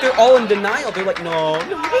 but they're all in denial. They're like, no, there's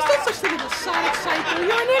no such thing as a Sonic cycle.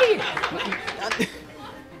 You're an idiot.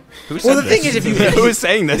 Who said Well, the this? thing is, if you who is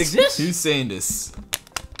saying It this? exists. Who's saying this?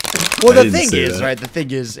 Well, I the didn't thing say is, that. right? The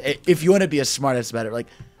thing is, if you want to be a smartest about it, like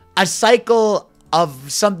a cycle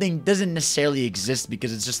of something doesn't necessarily exist,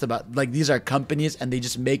 because it's just about like these are companies and they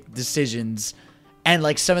just make decisions, and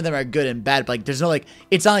like some of them are good and bad, but like there's no like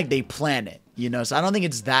it's not like they plan it, you know. So I don't think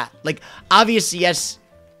it's that like obviously yes,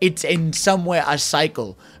 it's in some way a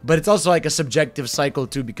cycle, but it's also like a subjective cycle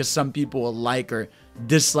too, because some people will like or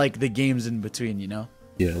dislike the games in between, you know.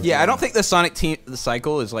 Yeah, I don't think the Sonic team, the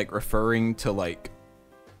cycle is like referring to like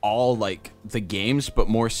all like the games, but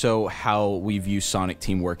more so how we view Sonic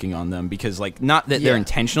Team working on them, because like not that they're Yeah.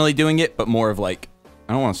 intentionally doing it, but more of like,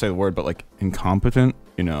 I don't want to say the word, but like incompetent,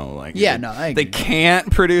 you know, like Yeah, they, no, I they agree.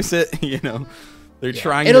 can't produce it, you know. They're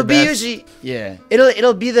trying It'll their be best. usually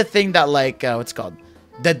it'll be the thing that like what's it called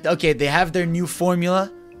that okay, they have their new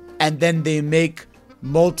formula and then they make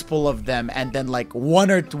multiple of them, and then like one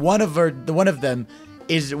or two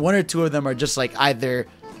of them are just like either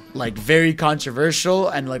like very controversial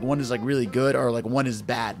and like one is like really good, or like one is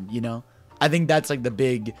bad, you know. I think that's like the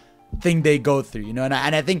big thing they go through, you know, and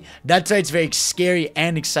I think that's why it's very scary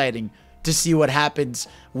and exciting to see what happens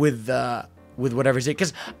with whatever's it,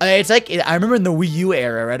 because it's like I remember in the Wii U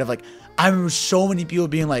era, right, of like I remember so many people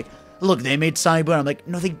being like, look, they made Sonic Boom. I'm like,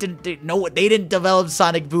 no, they didn't. They didn't develop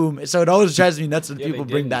Sonic Boom. So it always drives me nuts when Yeah, people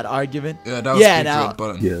they bring didn't. that argument. Yeah, that was Big Red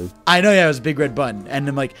Button. Yeah. I know, yeah, it was Big Red Button, and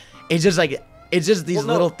I'm like, it's just these Well,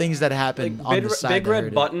 no, little things that happen Like, on the side. Big that Red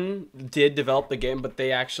hurt it. Button did develop the game, but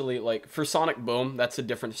they actually like for Sonic Boom, that's a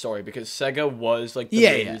different story, because Sega was like the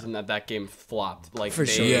main reason that game flopped. Like For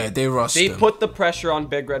they, sure. Yeah, they rushed They them. put the pressure on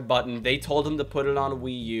Big Red Button. They told him to put it on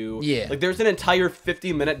Wii U. Yeah. Like there's an entire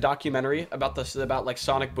 50-minute documentary about like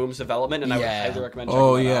Sonic Boom's development, and I would Yeah. highly recommend checking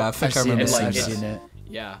Oh that yeah, I out. think I've I seen remember it. seeing I've that. seen it.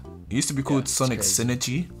 Yeah. It used to be called Sonic crazy.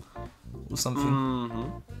 Synergy or something.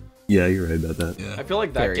 Yeah, you're right about that. Yeah. I feel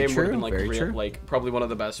like that Very game would have true, been like very true. like probably one of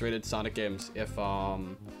the best rated Sonic games if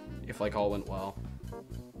like all went well.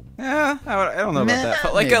 Yeah, I don't know about Meh, that.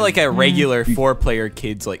 But like maybe. like a regular 4-player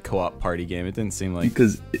kids like co-op party game, it didn't seem like.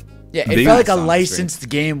 Because Yeah, They- it felt like a Sounds licensed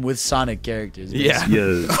game with Sonic characters. Yeah.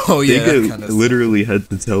 yeah, Oh, yeah, they that kinda stuff. literally had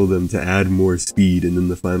to tell them to add more speed, and then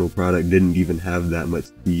the final product didn't even have that much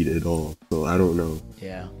speed at all. So I don't know.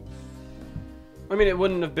 Yeah. I mean, it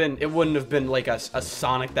wouldn't have been like a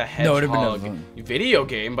Sonic the No, it would've Hedgehog been video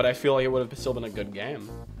game, but I feel like it would have still been a good game.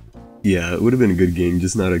 Yeah, it would have been a good game,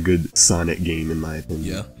 just not a good Sonic game in my opinion.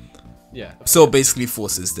 Yeah. Yeah. So basically,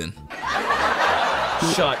 Forces then.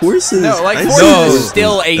 Shut. Horses. No, like I Forces see is Forces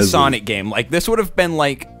still a as Sonic game. Like this would have been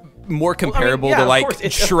like more Well, I mean, comparable yeah, to of like course, of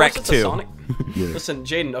course Shrek it's a 2. Sonic- Yeah. Listen,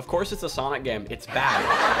 Jaden, of course it's a Sonic game. It's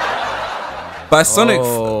bad. By Sonic,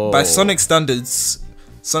 Oh. by Sonic standards,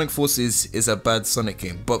 Sonic Forces is a bad Sonic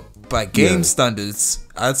game. But by game Yeah. standards,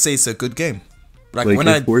 I'd say it's a good game. Like Like when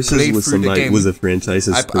if I Forces played was through the somebody game, was a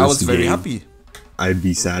franchise's I was first very game, happy. I'd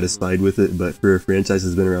be satisfied with it. But for a franchise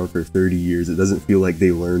that's been around for 30 years, it doesn't feel like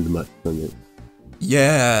they learned much from it.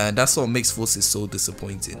 Yeah, that's what makes Forces so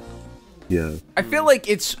disappointing. Yeah. I feel like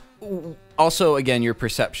it's also again your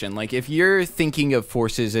perception. Like if you're thinking of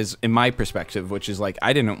Forces as in my perspective, which is like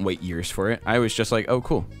I didn't wait years for it. I was just like, oh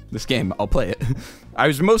cool, this game, I'll play it. I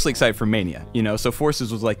was mostly excited for Mania, you know. So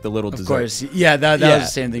Forces was like the little Of dessert. course. Yeah, that was the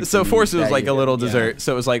same thing. So for me Forces was that like a year. little Yeah. dessert,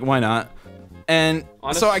 so it was like, why not? And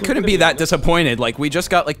Honestly, so I I'm couldn't gonna be be that honest. disappointed. Like we just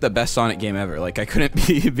got like the best Sonic game ever. Like I couldn't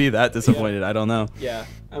be that disappointed. I don't know. Yeah,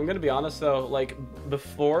 I'm gonna be honest though. Like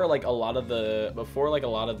before a lot of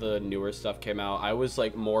the newer stuff came out, I was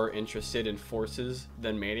like more interested in Forces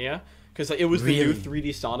than Mania because like, it was the new Really?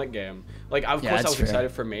 3D Sonic game. Like of Yeah, course I that's was fair.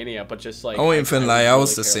 excited for Mania, but just like Oh, Infinite Lie, I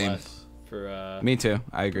was the care same. less For Me too.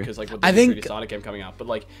 I agree. because like with the I new think- 3D Sonic game coming out, but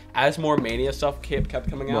like as more Mania stuff kept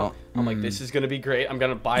coming out, I'm like this is gonna be great. I'm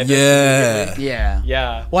gonna buy this. Yeah. immediately. Yeah.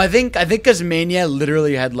 Yeah. Well, I think because Mania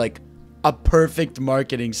literally had like a perfect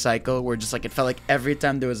marketing cycle where just like it felt like every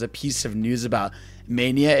time there was a piece of news about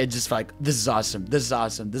Mania, it just felt like this is awesome, this is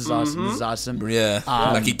awesome, this is awesome, this is awesome. Yeah,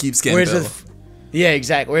 like it keeps getting Whereas better. with, yeah,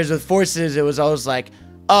 exactly. Whereas with Forces, it was always like,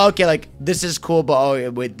 oh, okay, like this is cool, but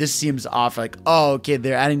oh wait, this seems off. Like, oh, okay,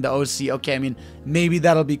 they're adding the OC. Okay, I mean, maybe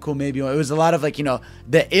that'll be cool. Maybe it was a lot of like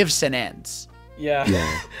the ifs and ands. Yeah.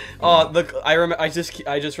 Yeah. Oh, look, I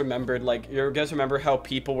just remembered. Like, you guys remember how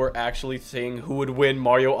people were actually saying who would win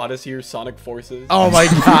Mario Odyssey or Sonic Forces? Oh my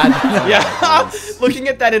god. Yeah. Looking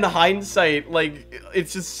at that in hindsight, like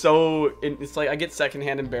it's just so. It's like I get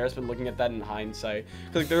secondhand embarrassment looking at that in hindsight.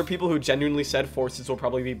 'Cause, like there were people who genuinely said Forces will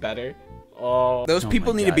probably be better. Oh. Those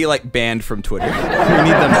people my need to God. be like banned from Twitter. We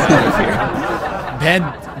need them out of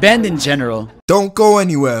here. Banned in general. Don't go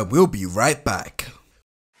anywhere. We'll be right back.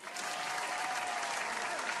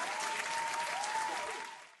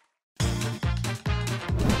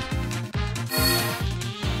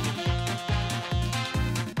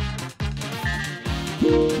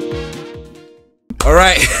 All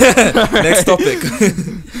right, next topic.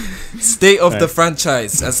 State of the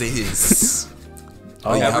franchise as it is.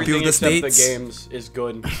 Are you happy Everything with the except the states? games is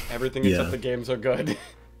good. Everything Yeah. except the games are good.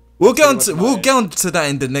 We'll get Pretty on much we'll mine. get on to that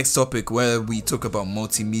in the next topic where we talk about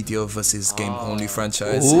multimedia versus game only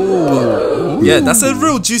franchise. But, yeah, that's a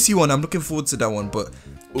real juicy one. I'm looking forward to that one. But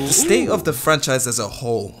the state of the franchise as a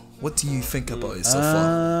whole, what do you think about it so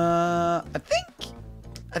far?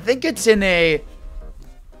 I think it's in a.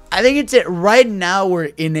 I think it's right now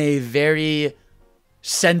we're in a very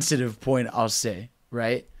sensitive point. I'll say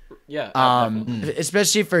right. Yeah.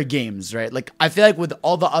 Especially for games, right? Like I feel like with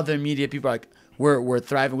all the other media, people are like we're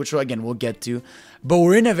thriving, which we'll get to, but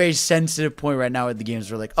we're in a very sensitive point right now with the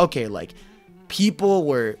games. We're like, okay, like people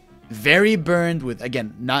were very burned with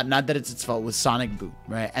again, not that it's its fault with Sonic Boom,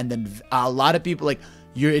 right? And then a lot of people like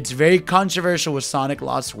it's very controversial with Sonic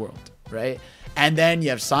Lost World, right? And then you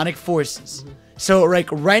have Sonic Forces. So like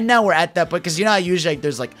right now we're at that point because you know how usually like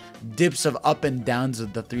there's like dips of up and downs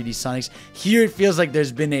of the 3D Sonics. Here it feels like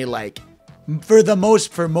there's been a like for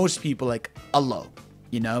most people like a low,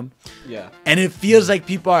 you know? Yeah. And it feels like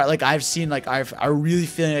people are like I've seen like are really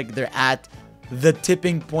feeling like they're at the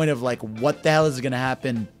tipping point of like what the hell is gonna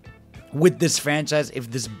happen with this franchise if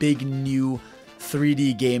this big new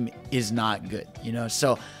 3D game is not good, you know?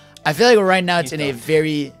 So I feel like right now it's in a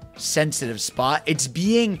very sensitive spot. It's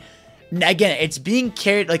being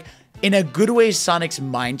carried like in a good way. Sonic's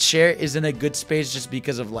mind share is in a good space just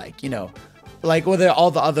because of like, you know, like whether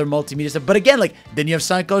all the other multimedia stuff. But again, like then you have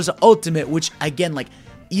Sonic Goes Ultimate, which again, like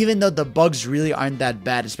even though the bugs really aren't that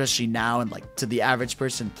bad, especially now and like to the average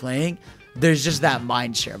person playing, there's just that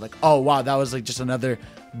mind share. Like, oh wow, that was like just another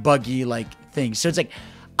buggy like thing. So it's like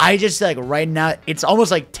I just feel like right now it's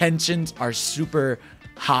almost like tensions are super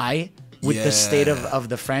high with the state of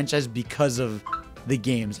the franchise because of the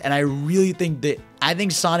games. And I really think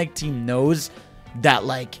Sonic Team knows that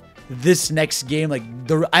like this next game, like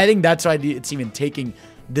I think that's why it's even taking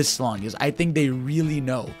this long, is I think they really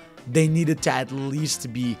know they needed to at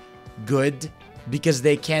least be good, because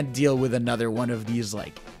they can't deal with another one of these,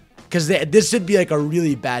 like, because this should be like a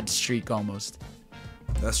really bad streak almost.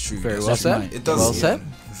 That's true. Very That's well true. said. It does. Well said.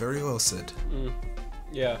 Very well said.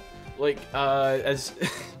 Yeah, like as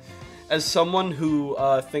someone who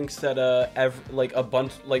thinks that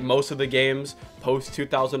most of the games post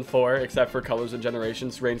 2004, except for Colors and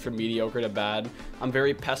Generations, range from mediocre to bad, I'm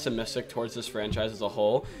very pessimistic towards this franchise as a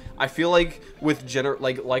whole. I feel like with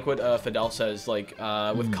like what Fidel says, like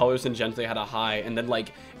with Colors and Gens they had a high, and then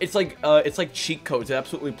like it's like cheat codes. It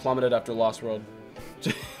absolutely plummeted after Lost World.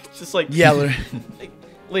 Just like Yeah,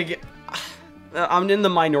 like I'm in the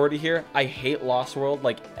minority here. I hate Lost World,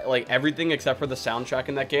 like everything except for the soundtrack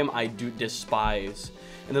in that game I do despise.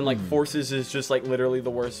 And then like Forces is just like literally the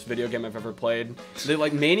worst video game I've ever played. They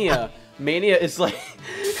like Mania is like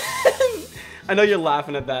I know you're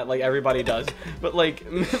laughing at that, like everybody does, but like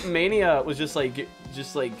Mania was just like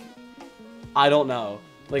I don't know.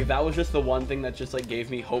 Like that was just the one thing that just like gave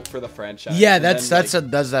me hope for the franchise. yeah, And that's then,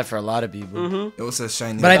 what does that for a lot of people. It was a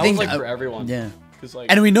shiny. But I that think was, like for everyone. Yeah.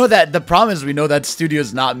 Like, And we know that the problem is we know that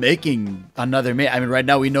studio's not making another I mean, right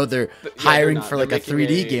now we know they're hiring not. for They're like a making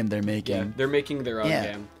 3D game they're making. yeah, they're making their own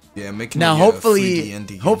Yeah. game. yeah, making Now a 3D hopefully indie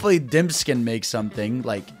game. Dimps can make something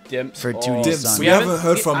like Dimps. for 2D Oh. Dimps. Sonic. We We haven't haven't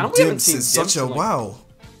heard seen- from I don't- we haven't Dimps seen in such Dimps a in, like- while.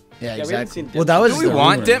 Yeah, we haven't exactly. seen Well, Dimps. that was Do we the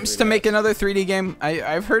want rumor. Dimps to make another 3D game?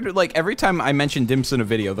 I've heard like every time I mention Dimps in a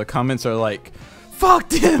video, the comments are like, "Fuck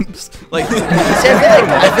Dimps!" Like, See,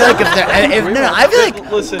 I feel like if they're if, no, I feel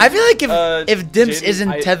like Listen, I feel like if Dimps Jaden,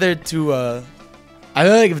 isn't tethered to I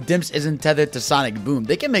feel like if Dimps isn't tethered to Sonic Boom,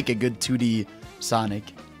 they can make a good 2D Sonic.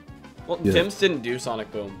 Well, Yeah. Dimps didn't do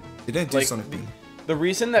Sonic Boom. They didn't do Like, Sonic Boom. The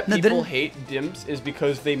reason that No, people didn't- hate Dimps is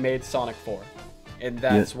because they made Sonic 4. And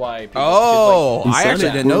that's why people... oh, And I actually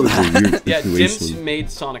Sonic didn't know 4 was a that. weird Yeah, situation. Dimps made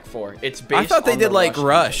Sonic 4. It's based I thought they on did the like Rush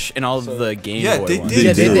Rush and all of So- the Game Yeah, Boy they ones. did.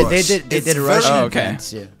 Yeah, they did. did. They It's did very- Rush Oh, and okay.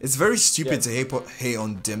 Advance, yeah. It's very stupid Yeah. to hate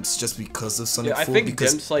on Dimps just because of Sonic Yeah, I 4, think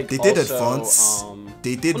because Dimps, like, they did also, Advance,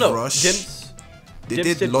 they did well, no, Rush, they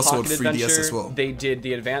Dimps did Lost World Pocket 3DS as Adventure, well. They did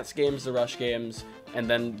the Advance games, the Rush games, and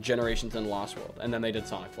then Generations and Lost World, and then they did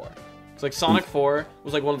Sonic 4. It's like Sonic 4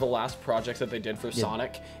 was like one of the last projects that they did for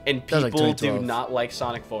Sonic, and That was like people do 2012. not like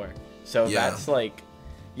Sonic 4. So Yeah. that's like,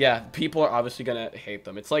 yeah, people are obviously gonna hate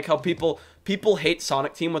them. It's like how people hate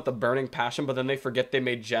Sonic Team with a burning passion, but then they forget they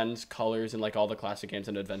made Gens, Colors, and like all the classic games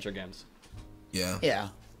and adventure games. Yeah. Yeah.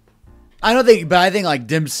 I think like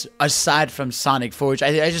Dimps, aside from Sonic 4, which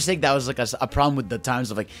I just think that was like a problem with the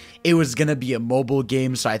times of like it was gonna be a mobile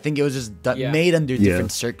game, so I think it was just Yeah. made under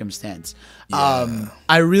different circumstance.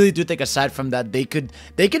 I really do think aside from that they could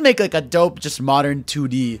make like a dope just modern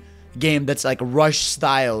 2D game that's like Rush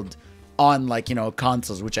styled on like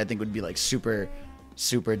consoles, which I think would be like super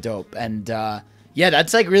dope. And yeah,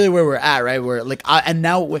 that's like really where we're at, right? Where like and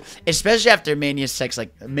now especially after Mania 6,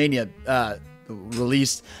 like Mania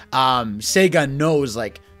released, Sega knows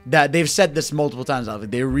like that they've said this multiple times now, like,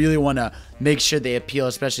 they really want to make sure they appeal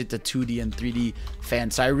especially to 2D and 3D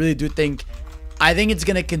fans. So I really do think it's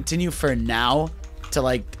gonna continue for now to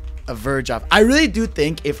like a verge off. I really do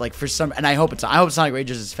think if like for some, and I hope Sonic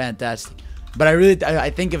Rangers is fantastic, but I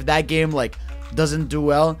think if that game like doesn't do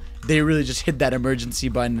well, they really just hit that emergency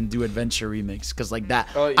button and do Adventure Remix, because like that,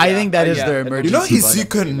 Oh, yeah. I think that is Yeah. their You know, emergency You know, button.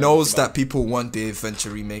 Izuka knows that people want the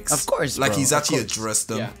Adventure Remix. Of course, Like bro, he's of actually course. addressed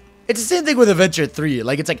them. Yeah. It's the same thing with Adventure 3.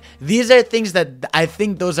 Like, it's like, these are things that I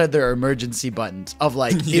think those are their emergency buttons of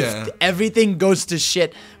like, Yeah. if everything goes to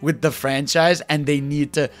shit with the franchise and they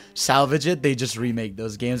need to salvage it, they just remake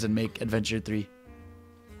those games and make Adventure 3.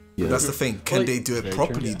 Yeah. That's the thing. Can Well, they do it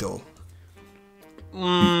properly though?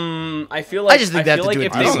 I feel like just think they have feel to like do it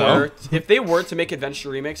if themselves. if they were to make Adventure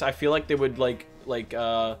Remix, I feel like they would like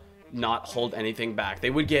not hold anything back. They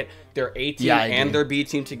would get their A team Yeah, I and agree. their B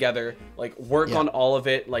team together, like work Yeah. on all of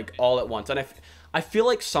it like all at once. And I feel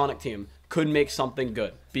like Sonic Team could make something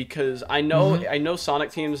good, because I know Mm-hmm.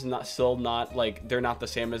 Sonic Team's not like, they're not the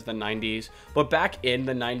same as the 90s, but back in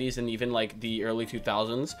the 90s and even like the early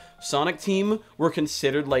 2000s, Sonic Team were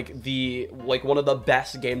considered like one of the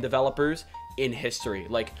best game developers in history,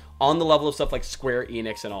 like on the level of stuff like Square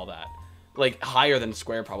Enix and all that, like higher than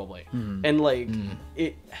Square probably. And like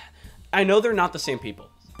I know they're not the same people,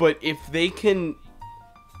 but if they could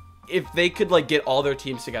like get all their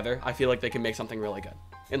teams together, I feel like they can make something really good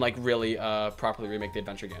and like really properly remake the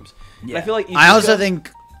adventure games. And I feel like I also Izuka-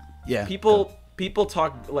 think Yeah. People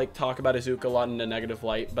talk about Izuka a lot in a negative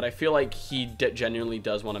light, but I feel like he genuinely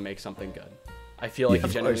does want to make something good. I feel like he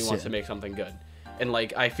genuinely wants to make something good, and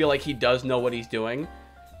like I feel like he does know what he's doing,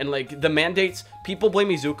 and like the mandates. People blame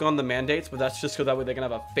Izuka on the mandates, but that's just so that way they can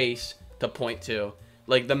have a face to point to.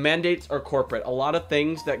 Like the mandates are corporate. A lot of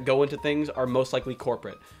things that go into things are most likely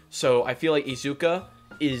corporate. So I feel like Izuka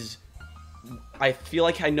is. I feel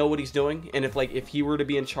like I know what he's doing, and if he were to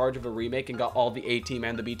be in charge of a remake and got all the A team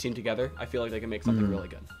and the B team together, I feel like they can make something really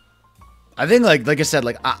good. I think like I said,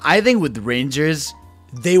 like I think with Rangers,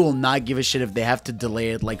 they will not give a shit if they have to delay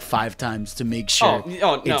it like 5 times to make sure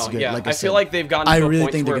it's good. Yeah. Like I feel like they've gotten to a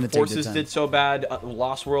point where take Forces did so bad,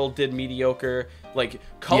 Lost World did mediocre, like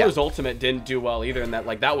Colors Ultimate didn't do well either, and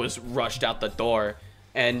that was rushed out the door.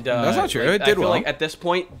 And that's not true. Like, it did I feel well. like at this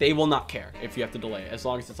point they will not care if you have to delay it, as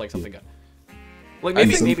long as it's like something good. Like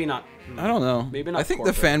maybe not. I don't know. Maybe not. I think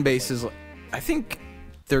corporate, the fan base is. I think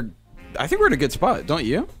we're in a good spot, don't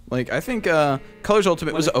you? Like I think Colors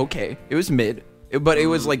Ultimate was okay. It was mid, but it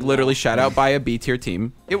was like literally shot out by a B tier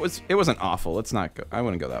team. It wasn't awful. It's not. I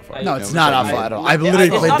wouldn't go that far. No, it's not awful at all. I've literally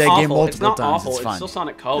played that game multiple times. It's fine. It's still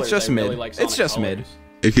Sonic Colors. It's just I mid. really like Sonic It's just Colors. mid.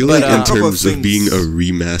 I feel like in couple of terms of being a things-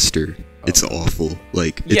 remaster, it's awful.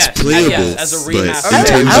 Like it's Yes, playable, yes, as a but remaster. in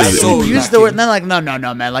terms I of wouldn't the, use the word. No, like no,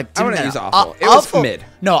 man. Like I wouldn't no, use awful. It was mid.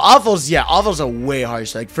 No, awful's a way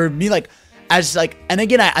harsh. Like for me, like as like, and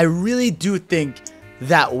again, I really do think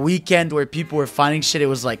that weekend where people were finding shit, it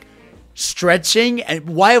was like stretching. And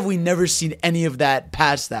why have we never seen any of that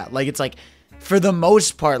past that? Like it's like. For the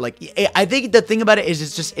most part, like I think the thing about it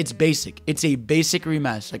is it's basic. It's a basic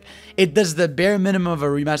remaster. Like it does the bare minimum of a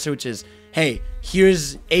remaster, which is, hey,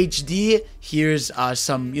 here's HD, here's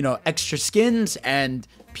some extra skins, and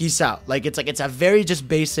peace out. Like it's a very just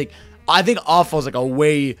basic. I think Awful is like a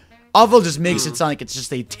way. Awful just makes it sound like it's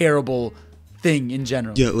just a terrible thing in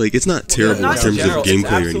general. yeah, like it's not terrible in terms of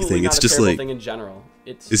gameplay or anything. It's just like in general.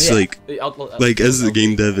 it's like as a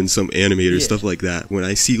game dev and some animator stuff like that, when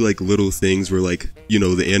I see like little things where like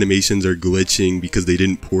the animations are glitching because they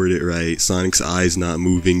didn't port it right, Sonic's eyes not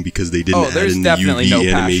moving because they didn't add there's in the definitely UV no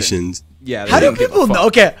passion. animations. Yeah. How do don't give a people fuck. know?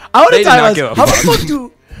 Okay, I want They to did talk not about give a how fuck. people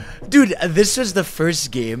do. Dude, this was the first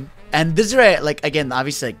game, and this is right. Like again,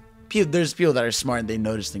 obviously, like there's people that are smart and they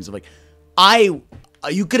notice things. I'm like,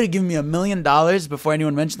 you could have given me $1 million before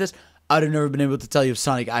anyone mentioned this. I'd have never been able to tell you if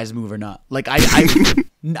Sonic eyes move or not. Like I You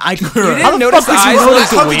how didn't the notice fuck the would you eyes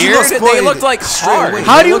notice looked How could you not weird? spoil They it looked like straight hard. away?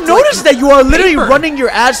 How They do you looked like notice that you are literally paper. running your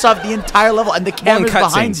ass off the entire level and the camera's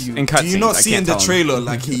behind cutscenes. you? In cutscenes, Do you not I see can't in the tell 'em. trailer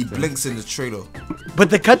like he blinks in the trailer? But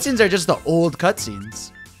the cutscenes are just the old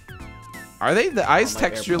cutscenes. Are they? The eyes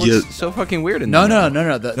texture Yeah. looks so fucking weird in No, them.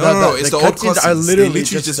 no. No, it's the old cutscenes cutscenes. are They literally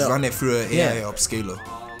literally just the- run it through an Yeah. AI upscaler.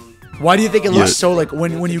 Why do you think it looks Yeah. so like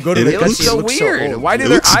when you go to And the it It looks cutscene? so it looks weird. So old? Why do It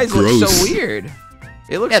their looks eyes look gross. so weird?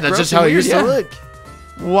 It looks Yeah, that's gross just and how it weird, used yeah. to look.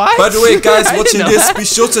 What? By the way, guys, I didn't watching know this, that. be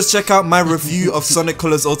sure to check out my review of Sonic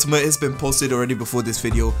Colors Ultimate. It's been posted already before this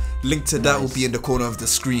video. Link to that will be in the corner of the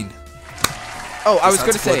screen. Oh, I was Just had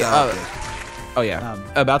going to to put say. that out there. Oh yeah,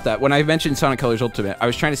 about that. When I mentioned Sonic Colors Ultimate, I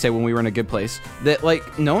was trying to say when we were in a good place that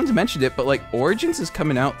like no one's mentioned it, but like Origins is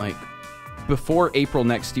coming out like before April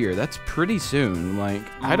next year. That's pretty soon. Like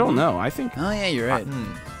I don't know. I think Oh yeah, you're right.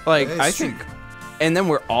 like That is I true. think, and then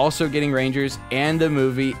we're also getting Rangers and the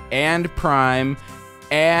movie and Prime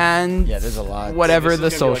and Yeah, there's a lot. whatever This the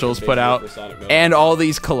is gonna be like a socials big put year out for Sonic Mode. and all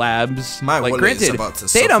these collabs. My like wallet is granted, about to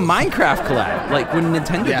they had a suffer. Minecraft collab. Like when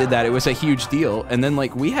Nintendo Yeah. did that, it was a huge deal. And then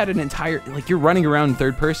like we had an entire like you're running around in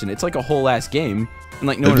third person. It's like a whole ass game. And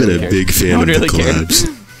like no I've one been really a cared. big fan No one of the really cared.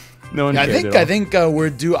 collabs. No one Yeah, cared at I all. think we're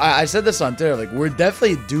due. I said this on Twitter. Like we're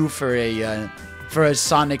definitely due for a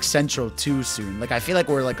Sonic Central 2 soon. Like I feel like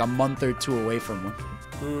we're like a month or two away from one.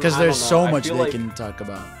 Because I there's don't so know. I much feel they like- can talk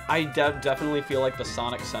about. I definitely feel like the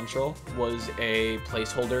Sonic Central was a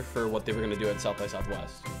placeholder for what they were going to do at South by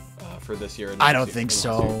Southwest for this year. and I next don't year think and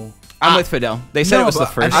last so. year. I'm with Fidel. They said no, it was the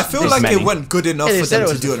but first. I feel of like many. it went good enough Yeah, they for said them it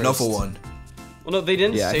to was do the another first. one. Well, no, they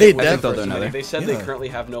didn't Yeah, say they it was definitely- the they'll first do many. another. They said Yeah. they currently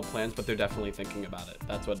have no plans, but they're definitely thinking about it.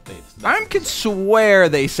 That's what they. I could swear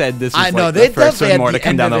they said this was I like know the they first definitely one at more the to come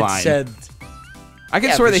end down of the it line. said. I could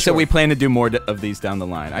Yeah, swear for they said sure. we plan to do more of these down the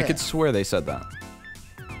line. I Yeah. could swear they said that.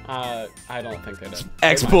 I don't think they did.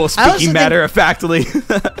 X-Bull I also speaking think- matter of factly.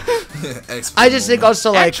 I just think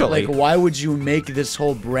also like Actually- why would you make this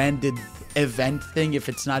whole branded event thing if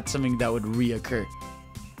it's not something that would reoccur?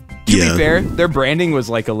 To Yeah. be fair, their branding was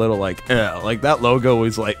like a little like that logo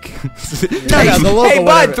was like No, the logo, hey bud,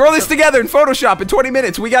 whatever. throw this together in Photoshop in 20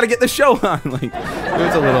 minutes. We got to get the show on. Like it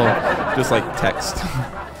was a little just like text.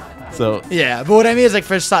 So Yeah, but what I mean is like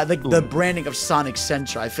for like the branding of Sonic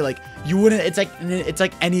Central, I feel like you wouldn't. It's like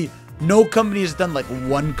no company has done like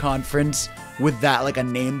one conference with that like a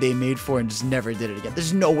name they made for and just never did it again.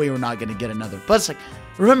 There's no way we're not gonna get another. Plus, like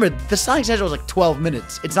remember the Sonic Central was like 12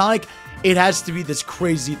 minutes. It's not like it has to be this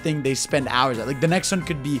crazy thing they spend hours at. Like the next one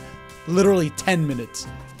could be literally 10 minutes,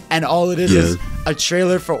 and all it is a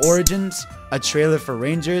trailer for Origins, a trailer for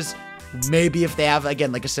Rangers. Maybe if they have,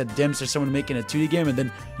 again, like I said, Dimps or someone making a 2D game, and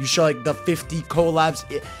then you show like the 50 collabs.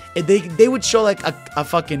 They would show like a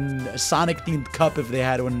fucking Sonic themed cup if they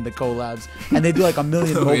had one in the collabs, and they do like a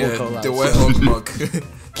million mobile collabs. The Werehog mug.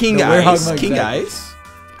 King The Eyes. Werehog mug, King exactly. Eyes.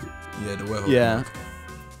 Yeah, the Werehog Yeah.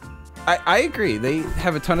 mug. I agree. They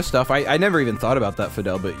have a ton of stuff. I never even thought about that,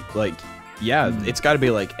 Fidel, but like, yeah, it's got to be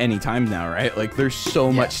like any time now, right? Like, there's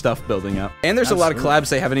so much stuff building up, and there's a lot of collabs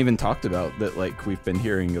they haven't even talked about that like we've been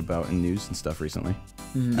hearing about in news and stuff recently.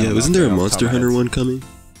 Yeah, wasn't there a Monster Hunter one coming?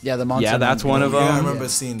 Yeah, the monster. Yeah, that's one of them. Yeah, I remember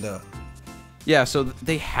seeing that. Yeah, so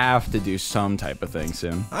they have to do some type of thing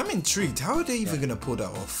soon. I'm intrigued. How are they even gonna pull that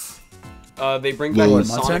off? They bring back Well, the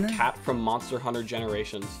Monster Sonic Hunter? Cat from Monster Hunter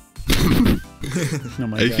Generations. Oh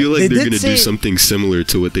my I God. feel like They they're did gonna say- do something similar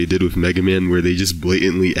to what they did with Mega Man, where they just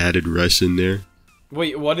blatantly added Rush in there.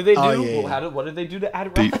 Wait, what did they do? Oh, yeah, yeah. What did they do to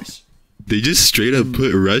add They- Rush? They just straight up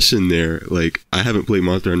put Rush in there. Like, I haven't played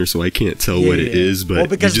Monster Hunter, so I can't tell what it Yeah. is, but Well, you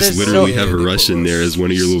because just there's literally so- have Yeah, a they Rush put in there Rush. as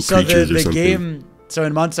one of your little So creatures or the something. game. So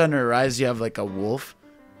in Monster Hunter Rise, you have like a wolf.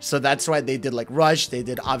 So that's why they did like Rush. They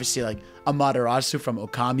did obviously like Amaterasu from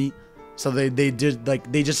Okami. So they did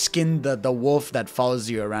like they just skinned the wolf that follows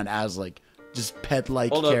you around as like just pet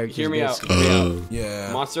like Hold up, characters. hear me out. basically. Hear me out. Oh,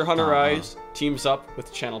 Yeah. Monster Hunter Rise teams up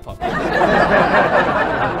with Channel Puppet.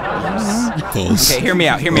 false. Okay, hear me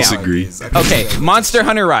out. Hear me out. Disagree. I can Okay, see that. Monster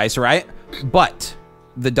Hunter Rise, right? But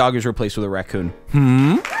the dog is replaced with a raccoon.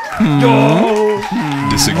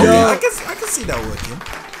 Disagree. I can see that working.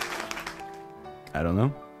 I don't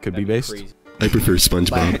know. Could be That'd based. crazy. I prefer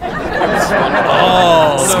SpongeBob. Oh,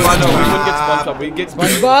 no, we wouldn't get SpongeBob. We'd get Gary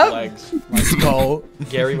SpongeBob? with legs. Let's go.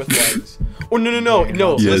 Gary with legs. Oh, no.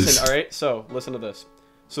 Yes. Listen, alright? So, listen to this.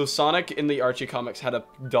 So, Sonic in the Archie comics had a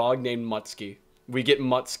dog named Mutsky. We get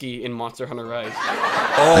Mutsky in Monster Hunter Rise.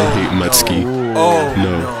 I hate Mutsky. Oh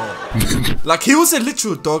No. no! Like he was a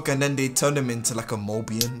literal dog, and then they turned him into like a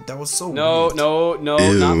Mobian. That was so No, weird. not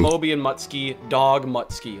Ew. Moby and Mutsky. Dog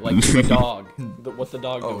Mutsky. Like the dog. What's the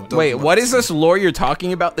dog doing? dog. Wait, what is this lore you're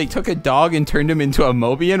talking about? They took a dog and turned him into a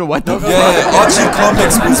Mobian? What the fuck? Yeah, Archie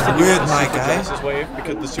Comics was weird, my Super guy. Genesis wave,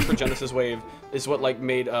 because the Super Genesis wave is what like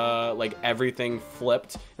made like everything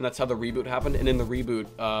flipped, and that's how the reboot happened. And in the reboot,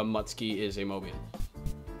 Mutsky is a Mobian.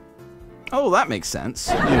 Oh, that makes sense.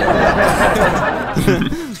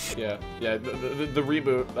 Yeah. The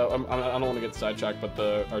reboot. I don't want to get sidetracked, but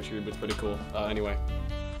the Archie reboot's pretty cool. Anyway.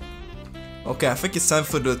 Okay, I think it's time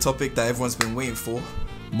for the topic that everyone's been waiting for: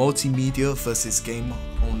 multimedia versus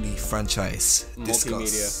game-only franchise.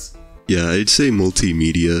 Discuss. Yeah, I'd say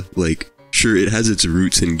multimedia. Like, sure, it has its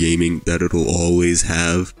roots in gaming that it'll always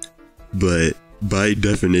have, but by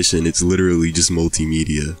definition, it's literally just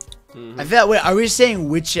multimedia. I feel. Wait, are we saying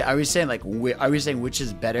which? Are we saying like? Are we saying which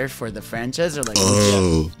is better for the franchise or like?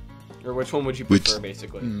 Oh, Or which one would you Which- prefer,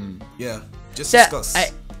 basically? Yeah, just Yeah, discuss.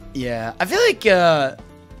 I feel like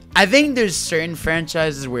I think there's certain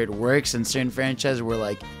franchises where it works and certain franchises where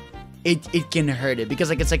like it can hurt it, because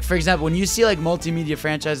like it's like, for example, when you see like multimedia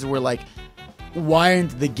franchises where like why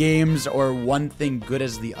aren't the games or one thing good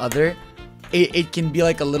as the other, it can be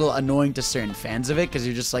like a little annoying to certain fans of it, because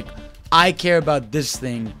you're just like, I care about this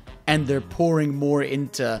thing and they're pouring more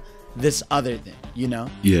into this other thing, you know?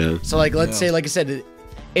 yeah. So like, let's Yeah. say, like I said,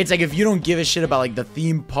 it's like if you don't give a shit about like the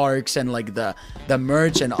theme parks and like the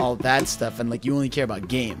merch and all that stuff, and like you only care about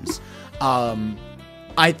games,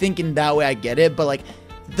 I think in that way I get it. But like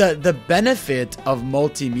the benefit of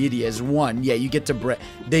multimedia is, one, yeah, you get to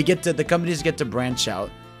the companies get to branch out,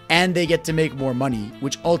 and they get to make more money,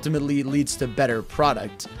 which ultimately leads to better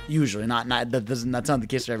product. Usually, that's not the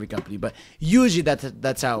case for every company, but usually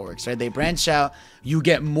that's how it works, right? They branch out, you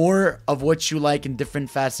get more of what you like in different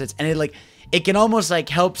facets, and it can almost like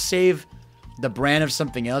help save the brand of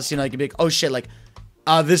something else. You know, like, you can be like, oh shit, like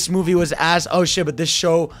this movie was ass. Oh shit, but this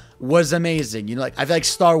show was amazing. You know, like I feel like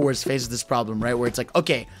Star Wars faces this problem, right? Where it's like,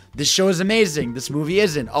 okay, this show is amazing, this movie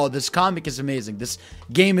isn't. Oh, this comic is amazing, this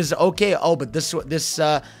game is okay. Oh, but this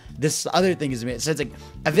other thing is amazing. So it's like,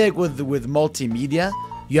 I feel like with multimedia,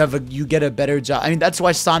 you get a better job. I mean, that's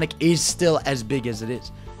why Sonic is still as big as it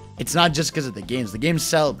is. It's not just because of the games. The games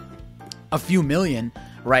sell a few million,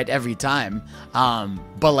 right, every time.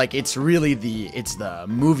 But like it's really the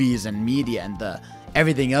movies and media and the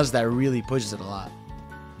everything else that really pushes it a lot.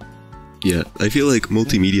 Yeah, I feel like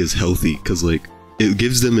multimedia is healthy because like it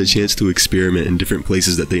gives them a chance to experiment in different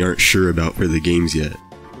places that they aren't sure about for the games yet.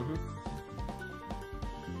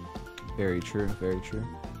 Very true, very true.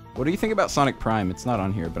 What do you think about Sonic Prime? It's not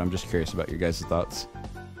on here, but I'm just curious about your guys' thoughts.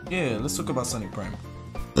 Yeah, let's talk about Sonic Prime.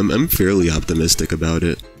 I'm fairly optimistic about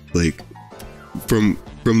it. Like, from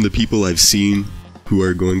the people I've seen who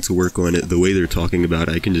are going to work on it, the way they're talking about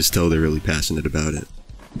it, I can just tell they're really passionate about it.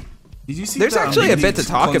 Did you see There's actually a bit to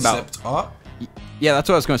talk about. concept art? Yeah, that's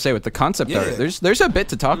what I was going to say with the concept art. There's a bit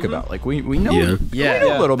to talk about. Like we know Yeah. we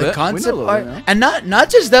know a little bit. The concept We know a art, little, you know? and not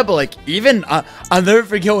just that, but like even I'll never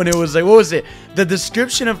forget when it was like, what was it? The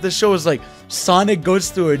description of the show was like Sonic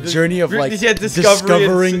goes through a journey of like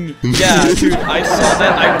discovering. Yeah, dude, I saw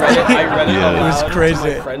that. I read it Yeah. out It was loud crazy.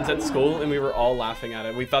 to my friends at school, and we were all laughing at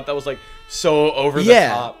it. We thought that was like so over the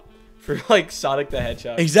top for like Sonic the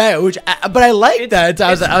Hedgehog. Exactly, but I like that.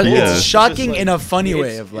 It's cool. It's It's shocking just, like, in a funny way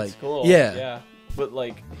it's- of like, it's cool. yeah. But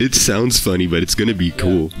like, It sounds funny, but it's gonna be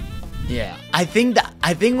cool. Yeah, I think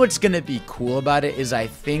what's gonna be cool about it is I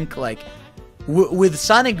think like with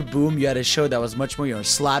Sonic Boom, you had a show that was much more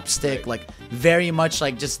slapstick, like very much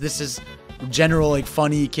like just this is general like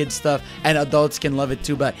funny kid stuff, and adults can love it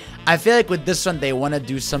too. But I feel like with this one, they want to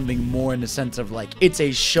do something more in the sense of like it's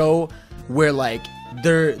a show where like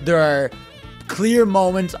there are clear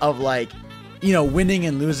moments of like, you know, winning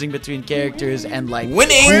and losing between characters and like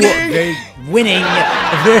Winning! very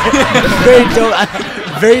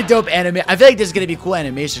very dope anime. I feel like there's gonna be cool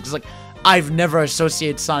animation because like I've never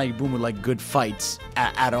associated Sonic Boom with like good fights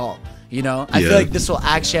at all. You know, I feel Yeah. like this will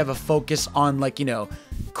actually have a focus on like, you know,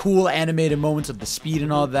 cool animated moments of the speed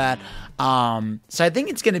and all that. So I think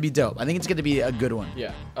it's gonna be dope. I think it's gonna be a good one.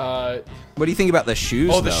 yeah. What do you think about the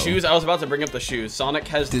shoes? Oh, the though? shoes. I was about to bring up the shoes. Sonic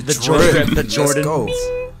has The Jordan. Let's go.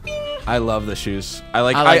 I love the shoes. I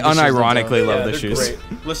like I like I the shoes, unironically though. love the they're shoes.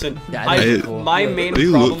 great. Listen, Yeah, I think they're cool. my main They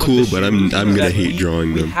problem look with cool, the but I'm shoes is gonna that hate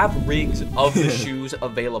drawing we them. have rigs of the shoes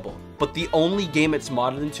available, but the only game it's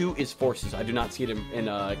modded into is Forces. I do not see it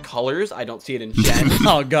in colors. I don't see it in Gen.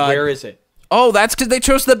 Oh, God. Where is it? Oh, that's because they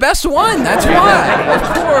chose the best one. That's why. Of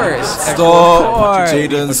course. Stop,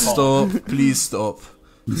 Jaden, stop. Please stop.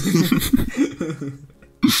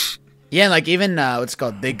 Yeah, and like even what's it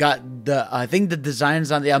called? They got the I think the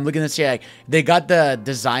designs on the I'm looking to see like they got the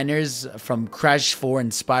designers from Crash 4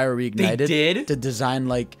 and Spyro Reignited did? to design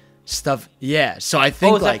like stuff. Yeah, so I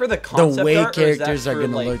think Oh, is that like for the concept way art, or is that characters are for,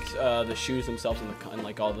 gonna like, look. the shoes themselves and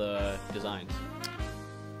like all the designs.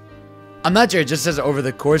 I'm not sure. It just says over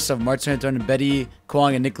the course of March 2020, Betty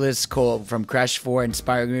Kwong and Nicholas Cole from Crash 4 and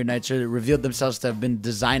Spyro Reignited revealed themselves to have been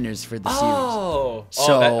designers for the series. Oh,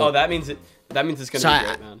 So- that means it's gonna So be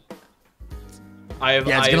great, man.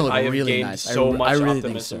 Yeah, it's gonna look I have really gained nice. so much I really think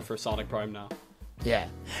optimism so. for Sonic Prime now. Yeah.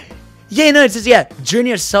 Yeah, no, it says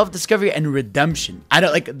journey of self-discovery and redemption. I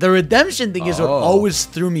don't like the redemption thing is what always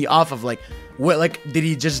threw me off of like what like did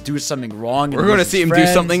he just do something wrong? We're gonna see him do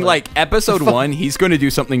something like episode 1. He's gonna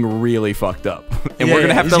do something really fucked up, and Yeah, we're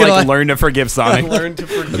gonna have he's to gonna, like like- learn to forgive Sonic. Learn to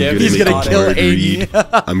forgive. He's gonna Sonic. kill Hard Amy. read.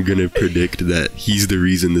 I'm gonna predict that he's the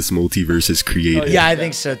reason this multiverse is created. Yeah, I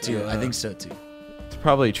think so too. I think so too. It's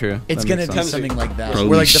probably true. It's That gonna makes be sense. something like that. Probably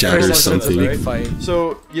Where like the shatter first episode's a something. big fight.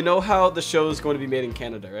 So you know how the show is going to be made in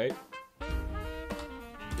Canada, right?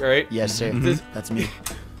 Right? Yes, sir. This- That's me.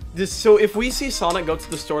 So if we see Sonic go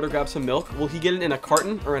to the store to grab some milk, will he get it in a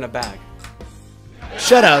carton or in a bag?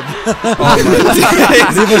 Shut up.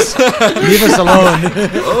 leave us alone.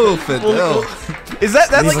 Oh, Fidel. Is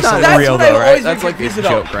that's like us not alone. That's real what though, I've right? always That's been like a confused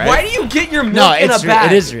about. joke, right? Why do you get your milk No, in a it's real.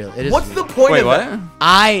 bag? It is real. It is What's real. the point Wait, of what?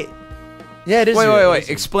 that? Yeah, it is real. Wait.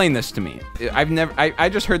 Explain this to me. I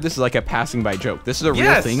just heard this is like a passing by joke. This is a real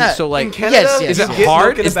Yes. thing. Uh, So like, in Canada, yes, is yes, it yes. hard?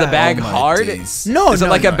 Milk in a Is the bag. bag Oh my hard? days. No, Is it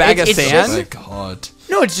no, like no. a bag of It's sand? Like hard.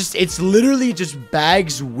 No, it's literally just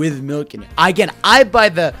bags with milk in it. Again, I buy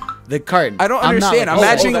the carton. I don't I'm not understand. I'm like,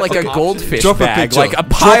 imagining that's like like a an goldfish Drop a bag, picture. like a Drop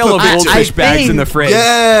pile a of picture. goldfish I bags in the think- fridge.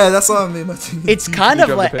 Yeah, that's what I mean. Martin. It's kind of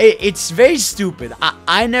drop like the pic. it's very stupid.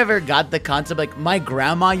 I never got the concept. Like my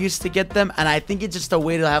grandma used to get them, and I think it's just a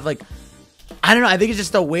way to have like, I don't know. I think it's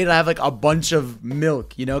just a way to have like a bunch of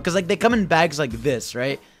milk, you know, because like they come in bags like this,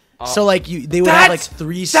 right? So like they would have like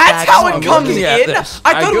 3 stacks. That's how it I'm comes looking at in. this.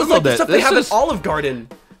 I thought it was like Googled the it. stuff they This have in is- Olive Garden.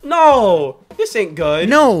 No, this ain't good.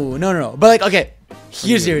 No. But like, okay,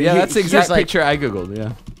 here's your Yeah, that's the here's, exact like, picture I googled.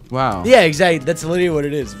 Yeah. Wow. Yeah, exactly. That's literally what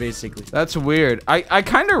it is, basically. That's weird. I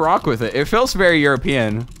kind of rock with it. It feels very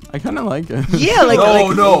European. I kind of like it. Yeah, like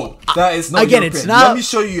No, that is not. Again, your it's opinion. not. Let me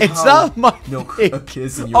show you It's how not my. milk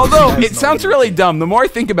appears in your. Although That is it not sounds your really opinion. dumb. The more I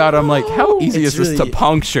think about it, I'm like, how easy It's is this to really-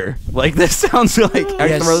 puncture? Like this sounds like I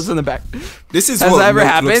Yes. throw this in the back. This is Has what that ever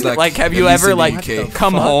milk looks happened? Like, have at you least ever in the like UK.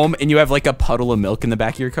 come fuck? home and you have like a puddle of milk in the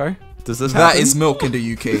back of your car? Does this happen? That is milk in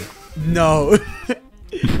the UK. No.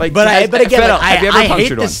 like, But again, Fidel, like, have you ever I hate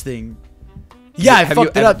punctured one? this thing. Yeah, I Have you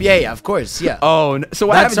fucked it ever- up. Yeah, of course. Yeah. Oh, so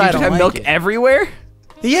what That's happened? You why I just don't have like milk it. everywhere?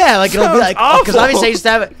 Yeah, like it'll be like Sounds because obviously I awful. used to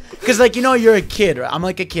have it because like you're a kid. Right? I'm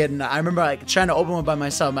like a kid, and I remember like trying to open one by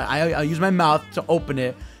myself. I use my mouth to open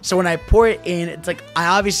it. So when I pour it in, it's like I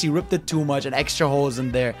obviously ripped it too much and extra holes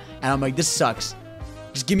in there, and I'm like, this sucks.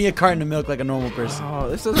 Just give me a carton of milk like a normal person. Oh,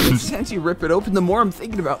 this doesn't make sense. You rip it open. The more I'm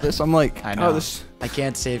thinking about this, I'm like, I know. oh, this. I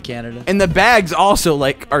can't save Canada. And the bags also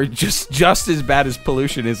like are just as bad as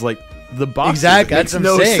pollution as like the boxes. Exactly, It that's makes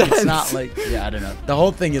what I'm no saying. sense. It's not like I don't know. The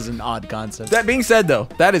whole thing is an odd concept. That being said, though,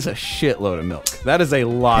 that is a shitload of milk. That is a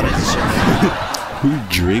lot of shit. Who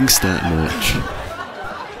drinks that much?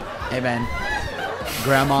 Hey man,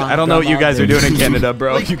 grandma. I don't know what you guys are doing in Canada,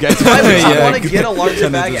 bro. You guys I Yeah, want to get a larger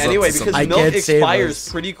bag Canada's up anyway to because something. I milk can't save expires us.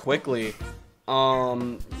 pretty quickly.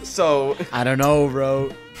 So I don't know, bro.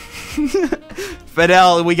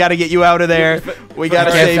 Fidel, we got to get you out of there. We got to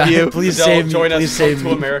Okay, save you. Please Fidel, save me. join Please us. save Come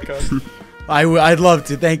me. to America. I'd love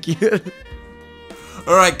to. Thank you.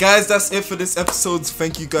 Alright guys, that's it for this episode.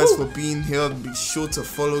 Thank you guys for being here. Be sure to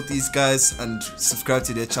follow these guys and subscribe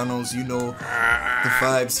to their channels. You know the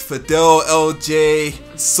vibes. Fidel,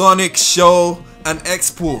 LJ, Sonic Show, and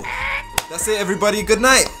Expo. That's it everybody. Good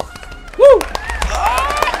night.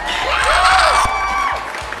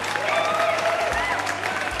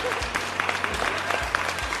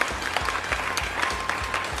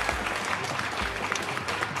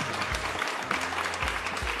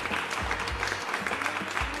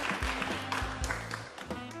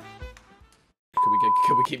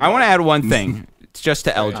 Could we keep I want to going? add one thing. It's just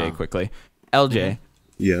to LJ quickly. LJ,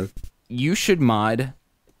 Yeah. you should mod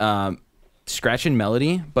Scratch and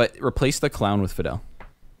Melody, but replace the clown with Fidel.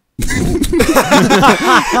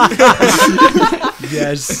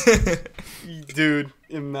 Yes. Dude,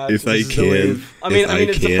 imagine. If I is the can, wave. I mean,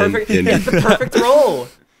 it's the can, perfect. and It's the perfect role.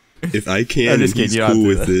 if I can, I'm and just kidding, he's you don't have cool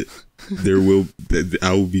to with do it,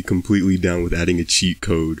 I will be completely down with adding a cheat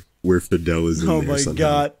code where Fidel is in Oh there my somehow.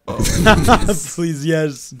 god. Oh, Please,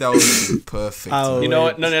 yes. that would be perfect. Ow. You know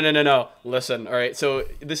what? No. Listen, all right. So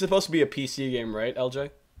this is supposed to be a PC game, right,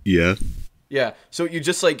 LJ? Yeah. Yeah. So you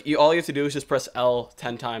just like all you have to do is just press L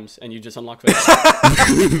 10 times, and you just unlock Fidel.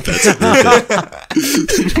 That's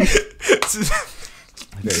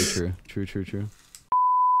perfect. Very true. True.